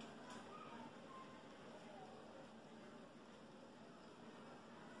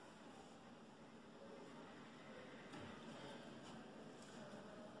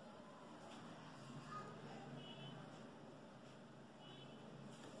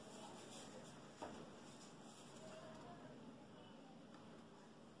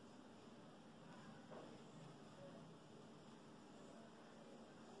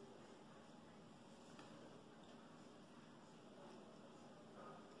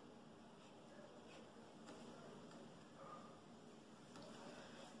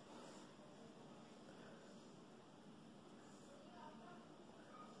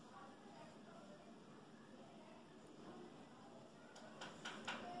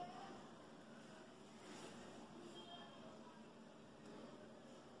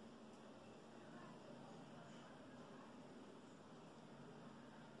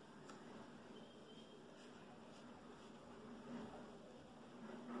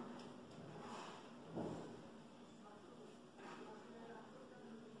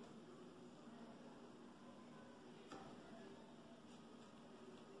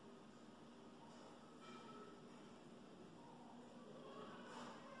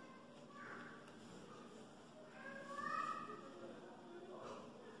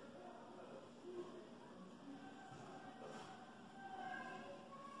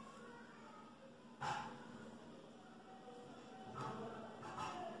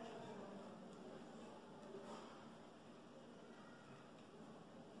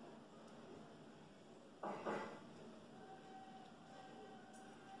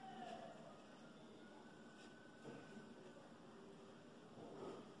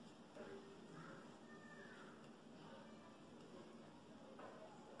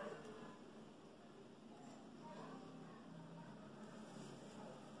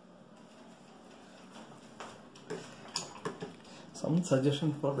 Some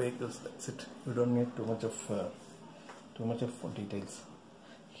suggestion for vehicles, that's it. You don't need too much of details.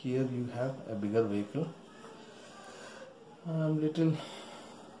 Here you have a bigger vehicle. I'm little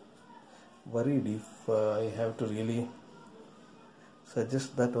worried if I have to really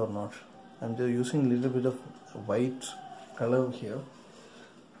suggest that or not. I'm just using a little bit of white color here.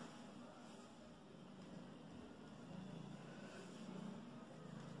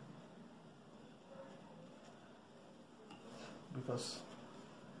 Because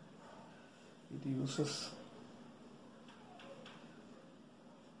it uses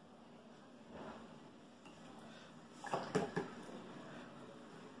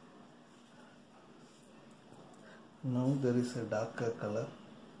now there is a darker color.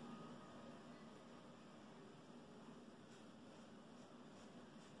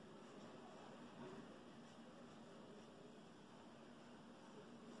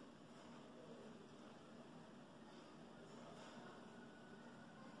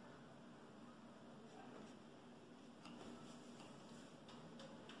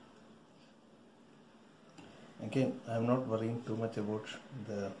 Again, I am not worrying too much about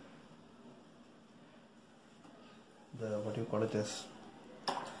the what you call it as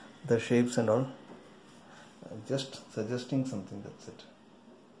the shapes and all. I'm just suggesting something, that's it.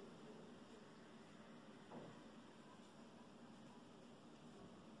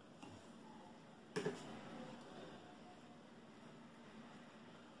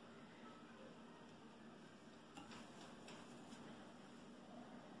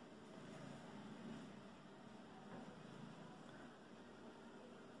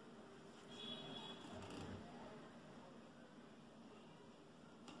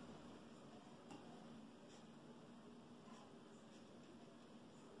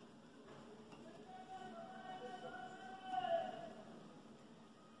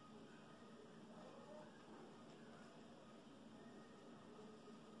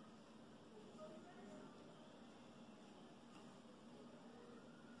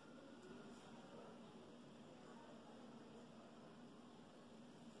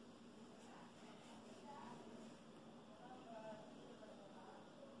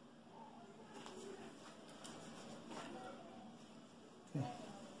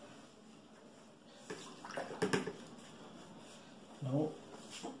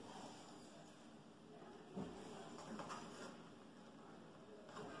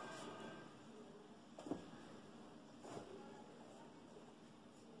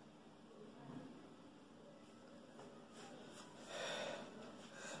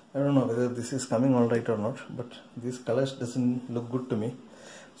 I don't know whether this is coming alright or not, but this colors doesn't look good to me,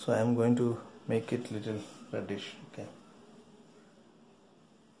 so I am going to make it little reddish. Okay.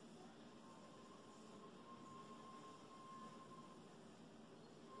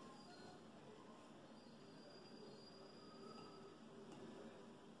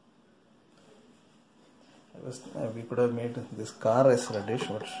 We could have made this car as reddish,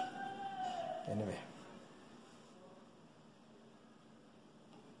 but anyway.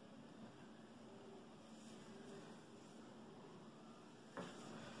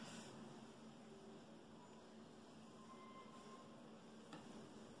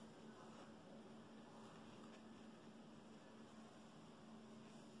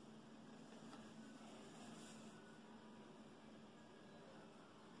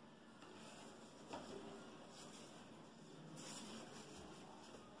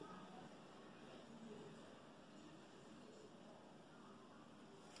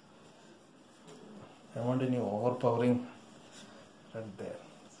 I don't want any overpowering red there.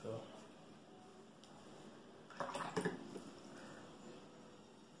 So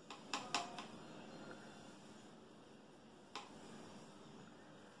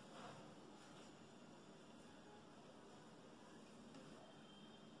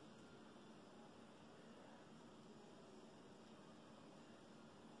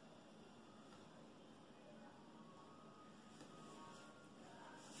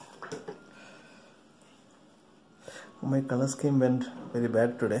my color scheme went very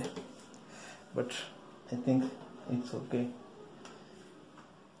bad today, but I think it's okay.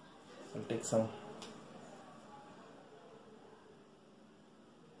 I'll take some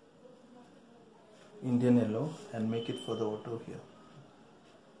Indian yellow and make it for the auto here.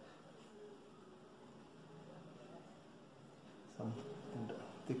 Some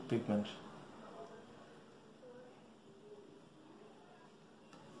thick pigment.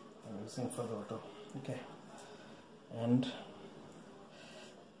 I'm using for the auto. Okay. And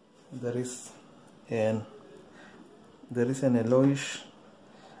there is an yellowish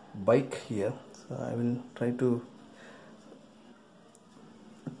bike here, so I will try to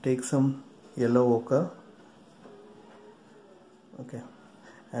take some yellow ochre, okay,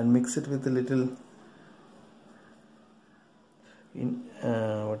 and mix it with a little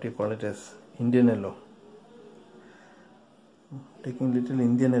what do you call it as Indian yellow. Taking little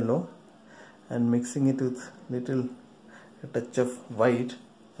Indian yellow and mixing it with little a touch of white,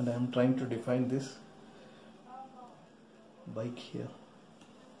 and I am trying to define this bike here.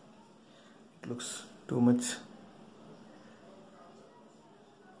 It looks too much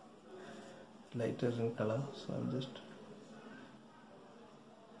lighter in color, so I'm just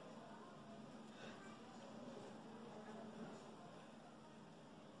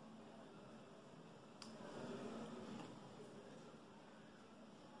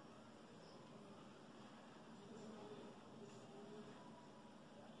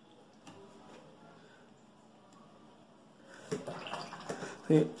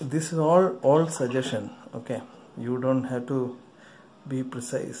this is all suggestion, okay? You don't have to be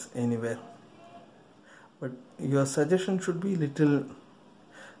precise anywhere, but your suggestion should be little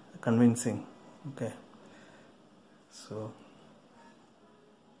convincing, okay? So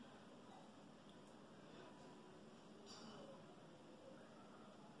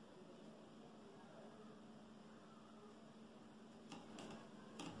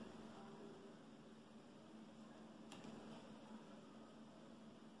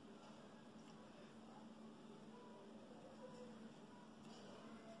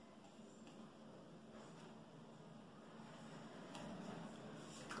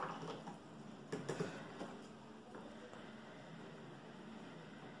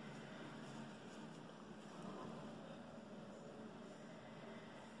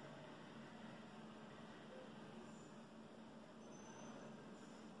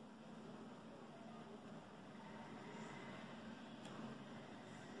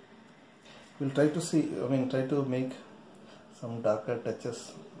we'll try to make some darker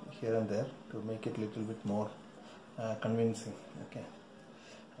touches here and there to make it a little bit more convincing, okay?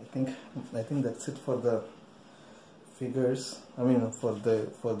 I think that's it for the figures.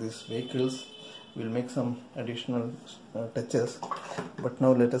 For these vehicles we'll make some additional touches, but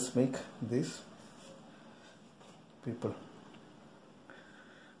now let us make these people.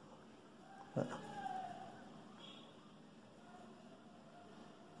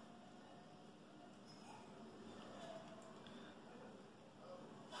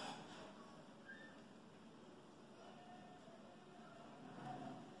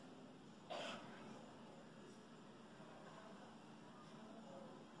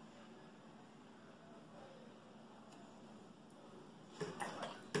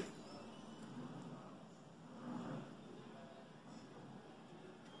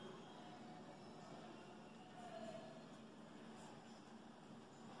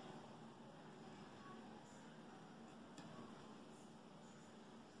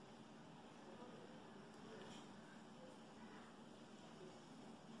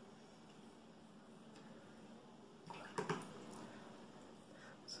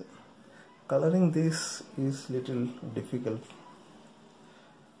 coloring this is little difficult.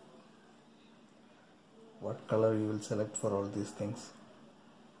 What color you will select for all these things,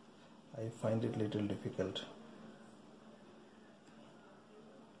 I find it little difficult.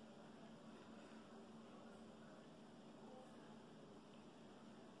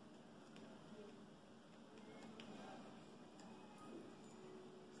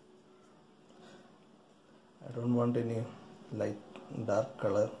 I don't want any light dark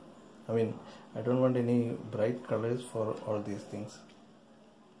color. I don't want any bright colors for all these things.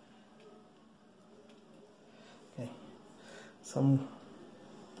 Okay. Some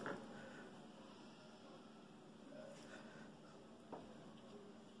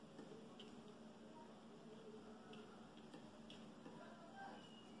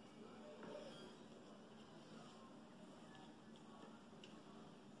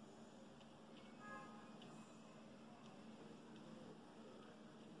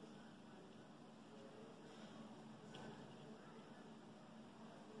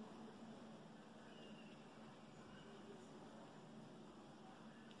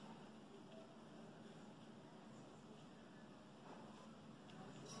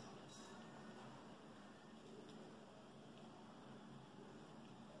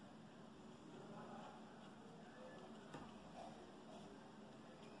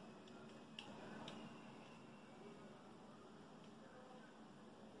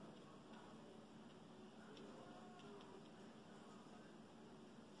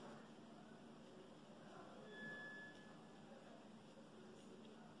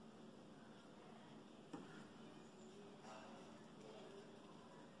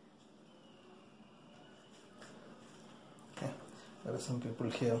there are some people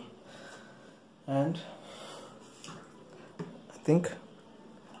here, and I think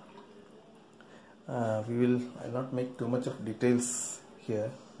I'll not make too much of details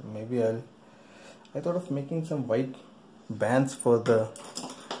here. Maybe I thought of making some white bands for the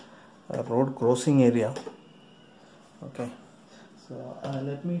road crossing area. Okay, so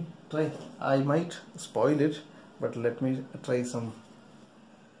let me try. I might spoil it, but let me try some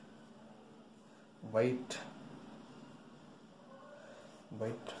white.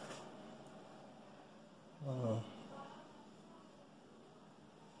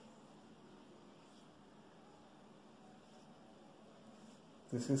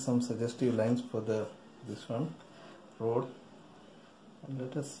 This is some suggestive lines for this one road, and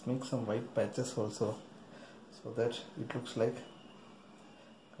let us make some white patches also, so that it looks like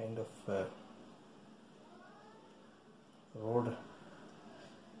kind of road.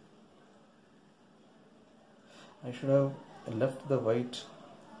 I should have left the white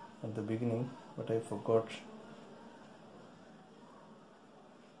at the beginning, but I forgot.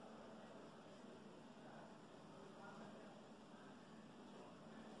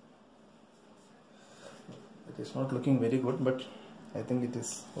 It is not looking very good, but I think it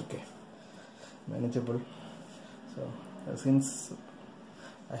is okay, manageable. So since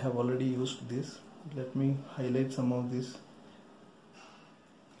I have already used this, let me highlight some of these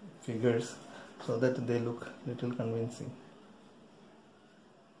figures so that they look little convincing.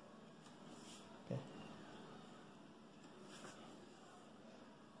 Okay.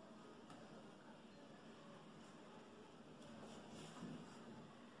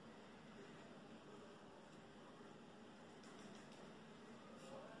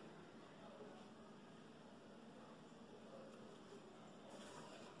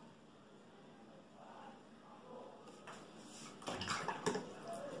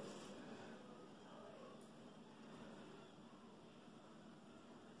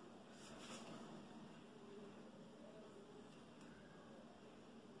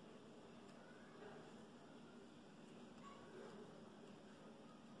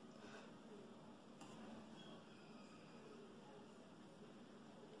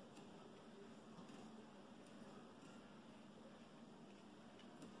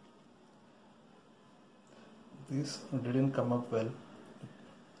 This didn't come up well.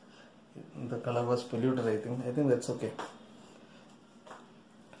 The color was polluted, I think that's okay.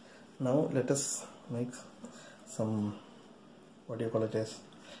 Now let us make some, what do you call it, as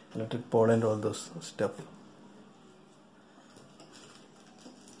electric pole and all those stuff.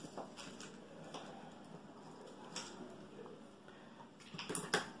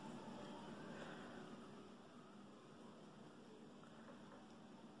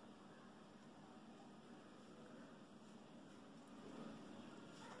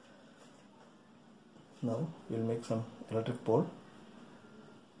 Now we'll make some electric pole.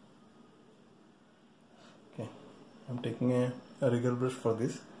 Okay, I'm taking a rigger brush for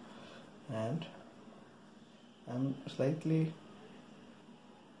this, and I'm slightly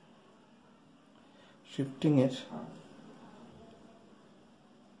shifting it.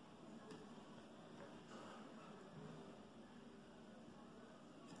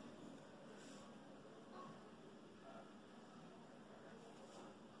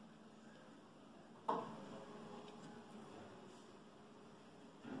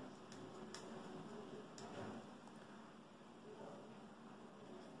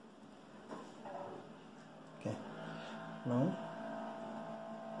 Okay, now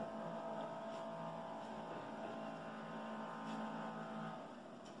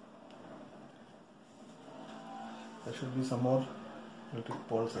there should be some more electric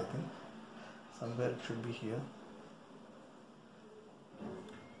poles, I think. Somewhere it should be here.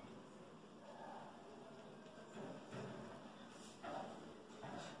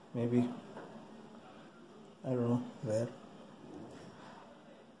 Maybe, I don't know where.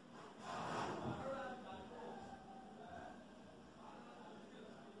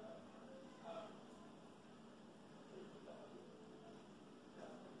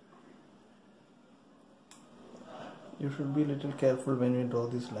 You should be a little careful when you draw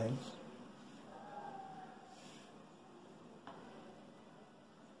these lines.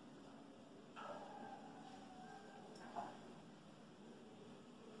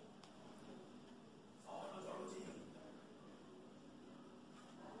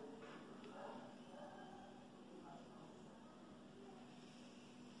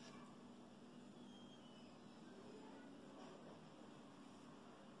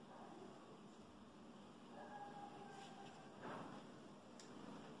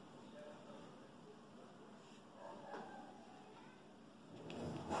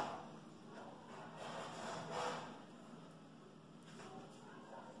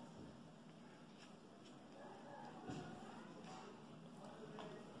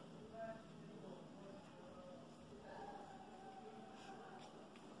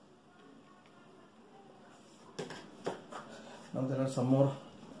 Now there are some more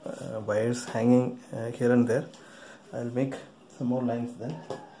wires hanging here and there. I'll make some more lines then.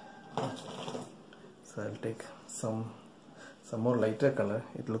 So I'll take some more lighter color.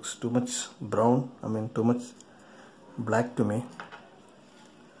 It looks too much brown, too much black to me.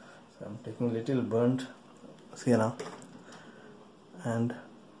 So I'm taking a little burnt sienna and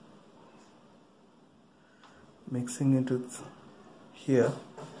mixing it with here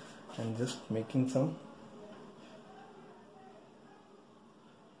and just making some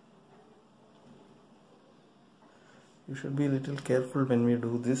You should be a little careful when we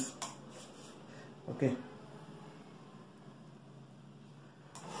do this. Okay.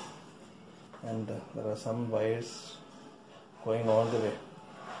 And there are some wires going all the way.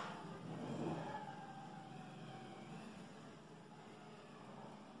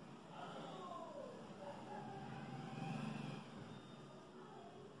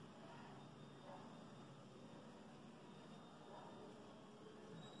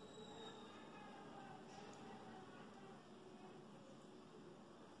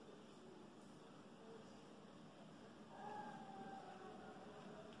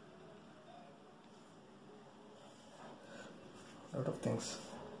 Lot of things.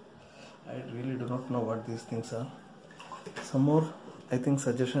 I really do not know what these things are. Some more, I think,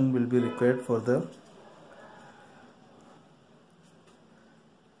 suggestion will be required for the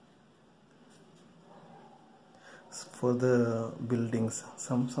buildings.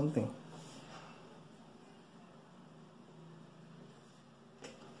 Something.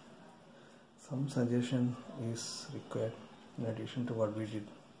 Some suggestion is required in addition to what we did.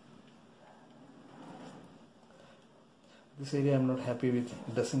 This area I'm not happy with.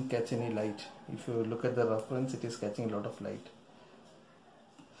 It doesn't catch any light. If you look at the reference, it is catching a lot of light.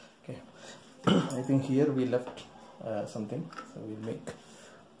 Okay. I think here we left something, so we'll make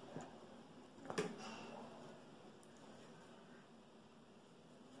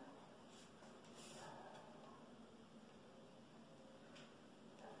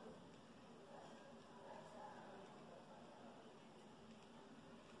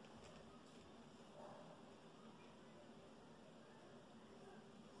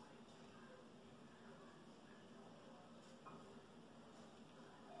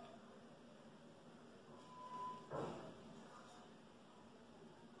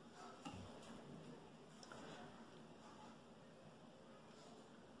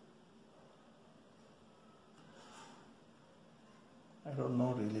I don't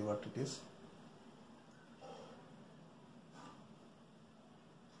know really what it is,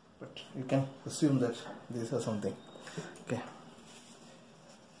 but you can assume that these are something. Okay.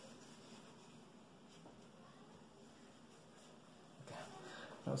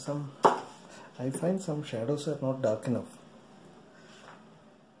 Now I find some shadows are not dark enough.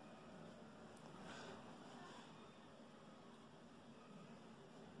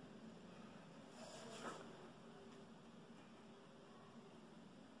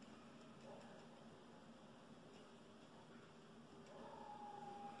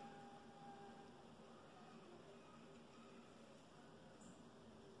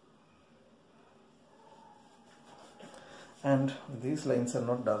 and these lines are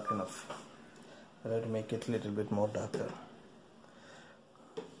not dark enough. I have to make it a little bit more darker.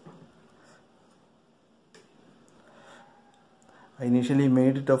 I initially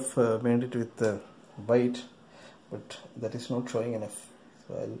made it with white, but that is not showing enough,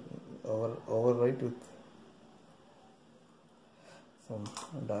 so I'll overwrite with some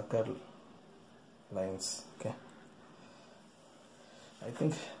darker lines. Okay, I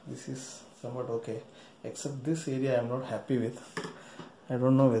think this is somewhat okay, except this area I am not happy with. I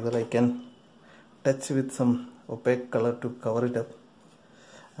don't know whether I can touch with some opaque color to cover it up.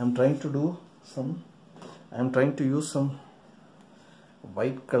 I am trying to use some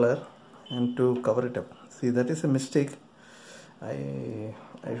white color and to cover it up. See, that is a mistake. I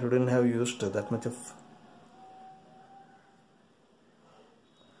shouldn't have used that much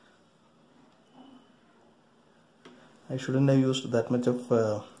of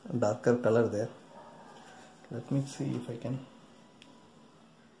darker color there. Let me see if I can.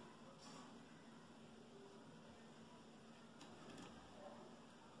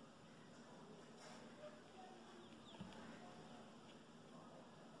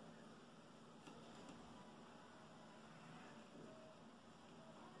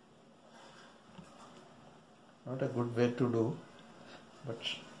 Not a good way to do, but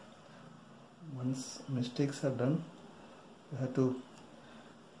once mistakes are done, you have to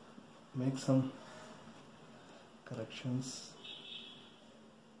make some corrections.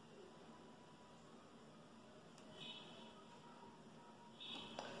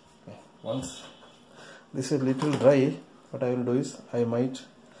 Okay. Once this is a little dry, what I will do is I might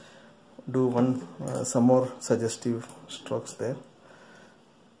do some more suggestive strokes there.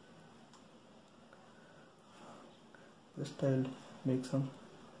 Just I'll make some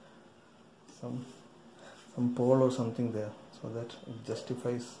pole or something there, so that it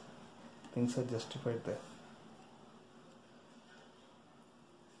justifies, things are justified there.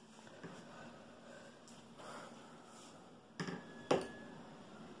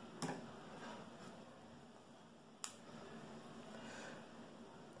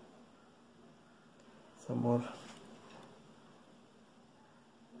 Some more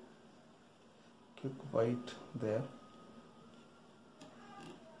quick white there.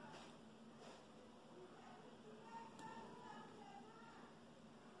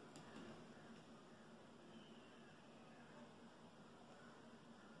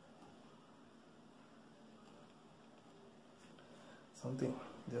 Something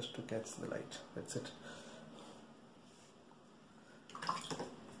just to catch the light, that's it.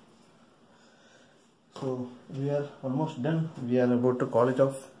 So we are almost done. We are about to call it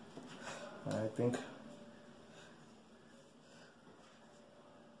off, I think.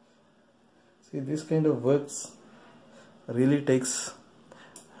 See, this kind of works really takes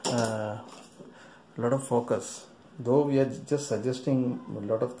a lot of focus. Though we are just suggesting a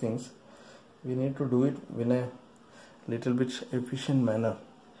lot of things, we need to do it in a little bit efficient manner.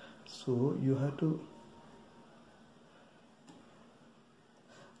 So you have to,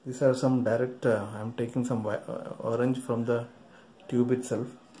 these are some direct, I am taking some orange from the tube itself,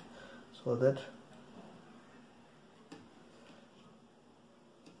 so that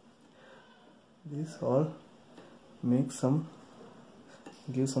these all give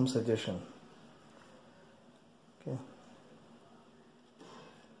some suggestion. Okay.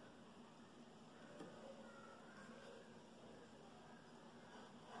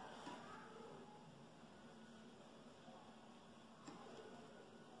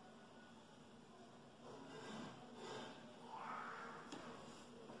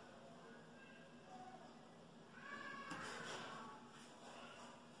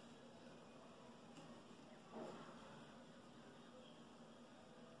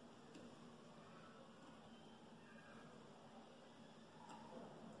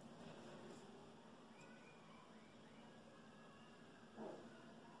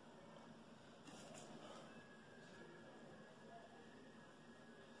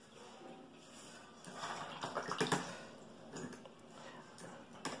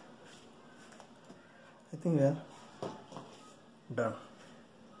 I think we are done.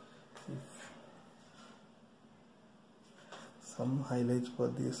 If some highlights for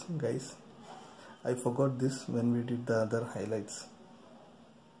these guys, I forgot this when we did the other highlights.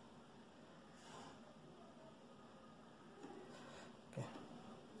 Okay,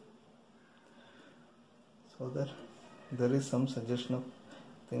 so that there is some suggestion of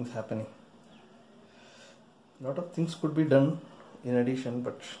things happening. A lot of things could be done in addition,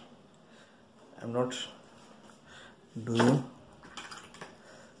 but I'm not doing.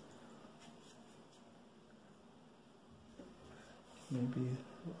 Maybe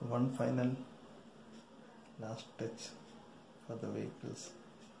one final last touch. for the vehicles.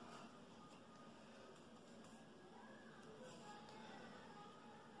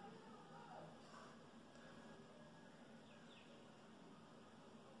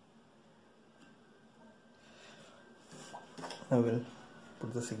 I will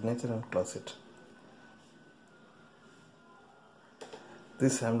put the signature and close it.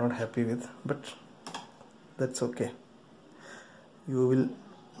 This I am not happy with, but that's okay.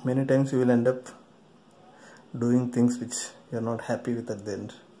 Many times you will end up doing things which you are not happy with at the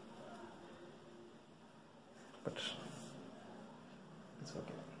end, but it's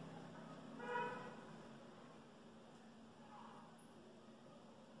okay.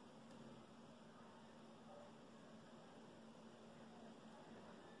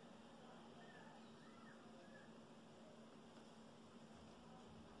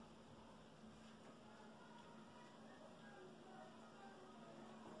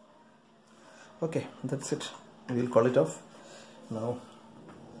 Okay, that's it. We'll call it off now.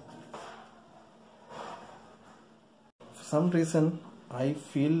 For some reason I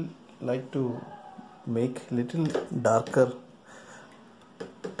feel like to make little darker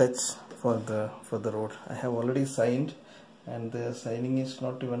touch for the road. I have already signed, and the signing is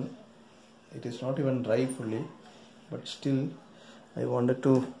not even dry fully, but still I wanted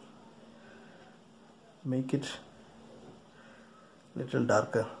to make it little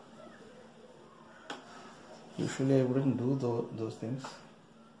darker. Usually I wouldn't do those things.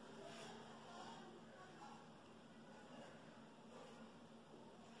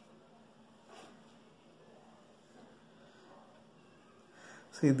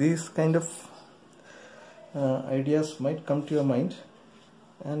 See, these kind of ideas might come to your mind,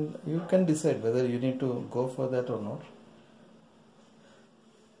 and you can decide whether you need to go for that or not.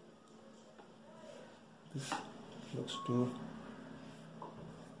 This looks too...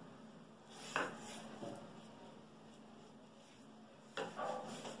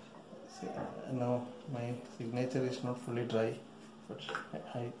 Now my signature is not fully dry, but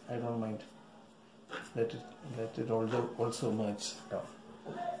I don't mind. Let it also merge down.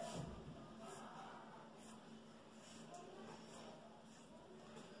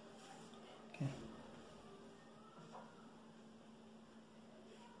 Okay.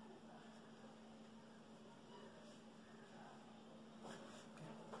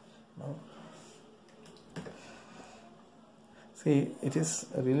 Now, see, it is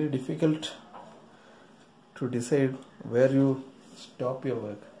really difficult to decide where you stop your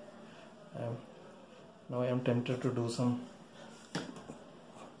work. Now I am tempted to do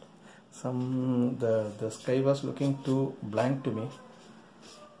the sky was looking too blank to me.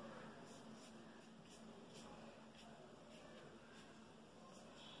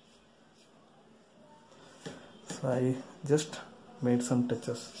 So I just made some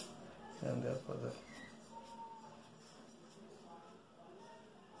touches and there for that.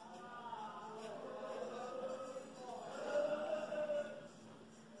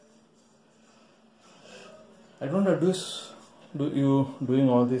 I don't advise you doing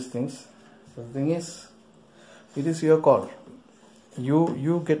all these things. The thing is, it is your call.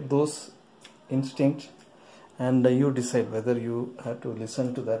 You get those instincts, and you decide whether you have to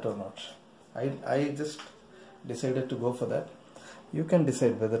listen to that or not. I just decided to go for that. You can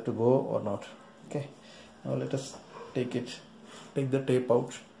decide whether to go or not. Okay. Now let us take the tape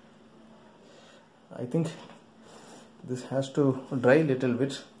out. I think this has to dry a little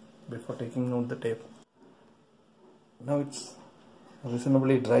bit before taking out the tape. Now it's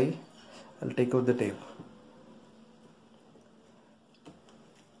reasonably dry. I'll take out the tape.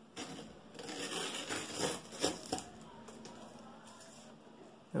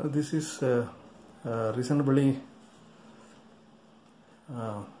 Now this is reasonably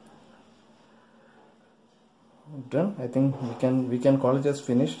done. I think we can call it as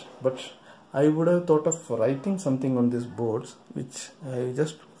finished, but I would have thought of writing something on these boards which I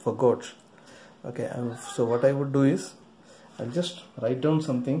just forgot. Okay, so what I would do is I'll just write down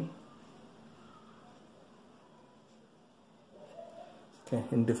something, okay,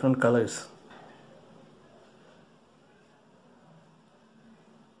 in different colors.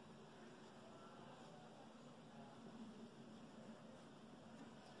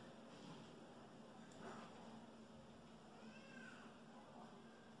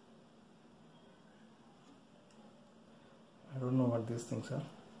 I don't know what these things are.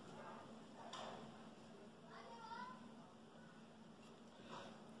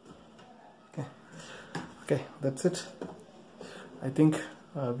 Okay, that's it. I think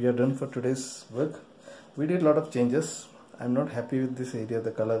we are done for today's work. We did a lot of changes. I'm not happy with this area,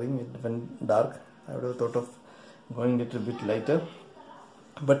 the coloring. It went dark. I would have thought of going a little bit lighter,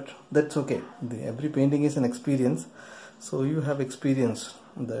 but that's okay. Every painting is an experience, so you have experienced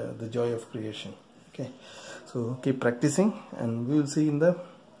the joy of creation. Okay, so keep practicing, and we will see in the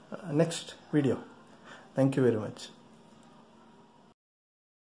next video. Thank you very much.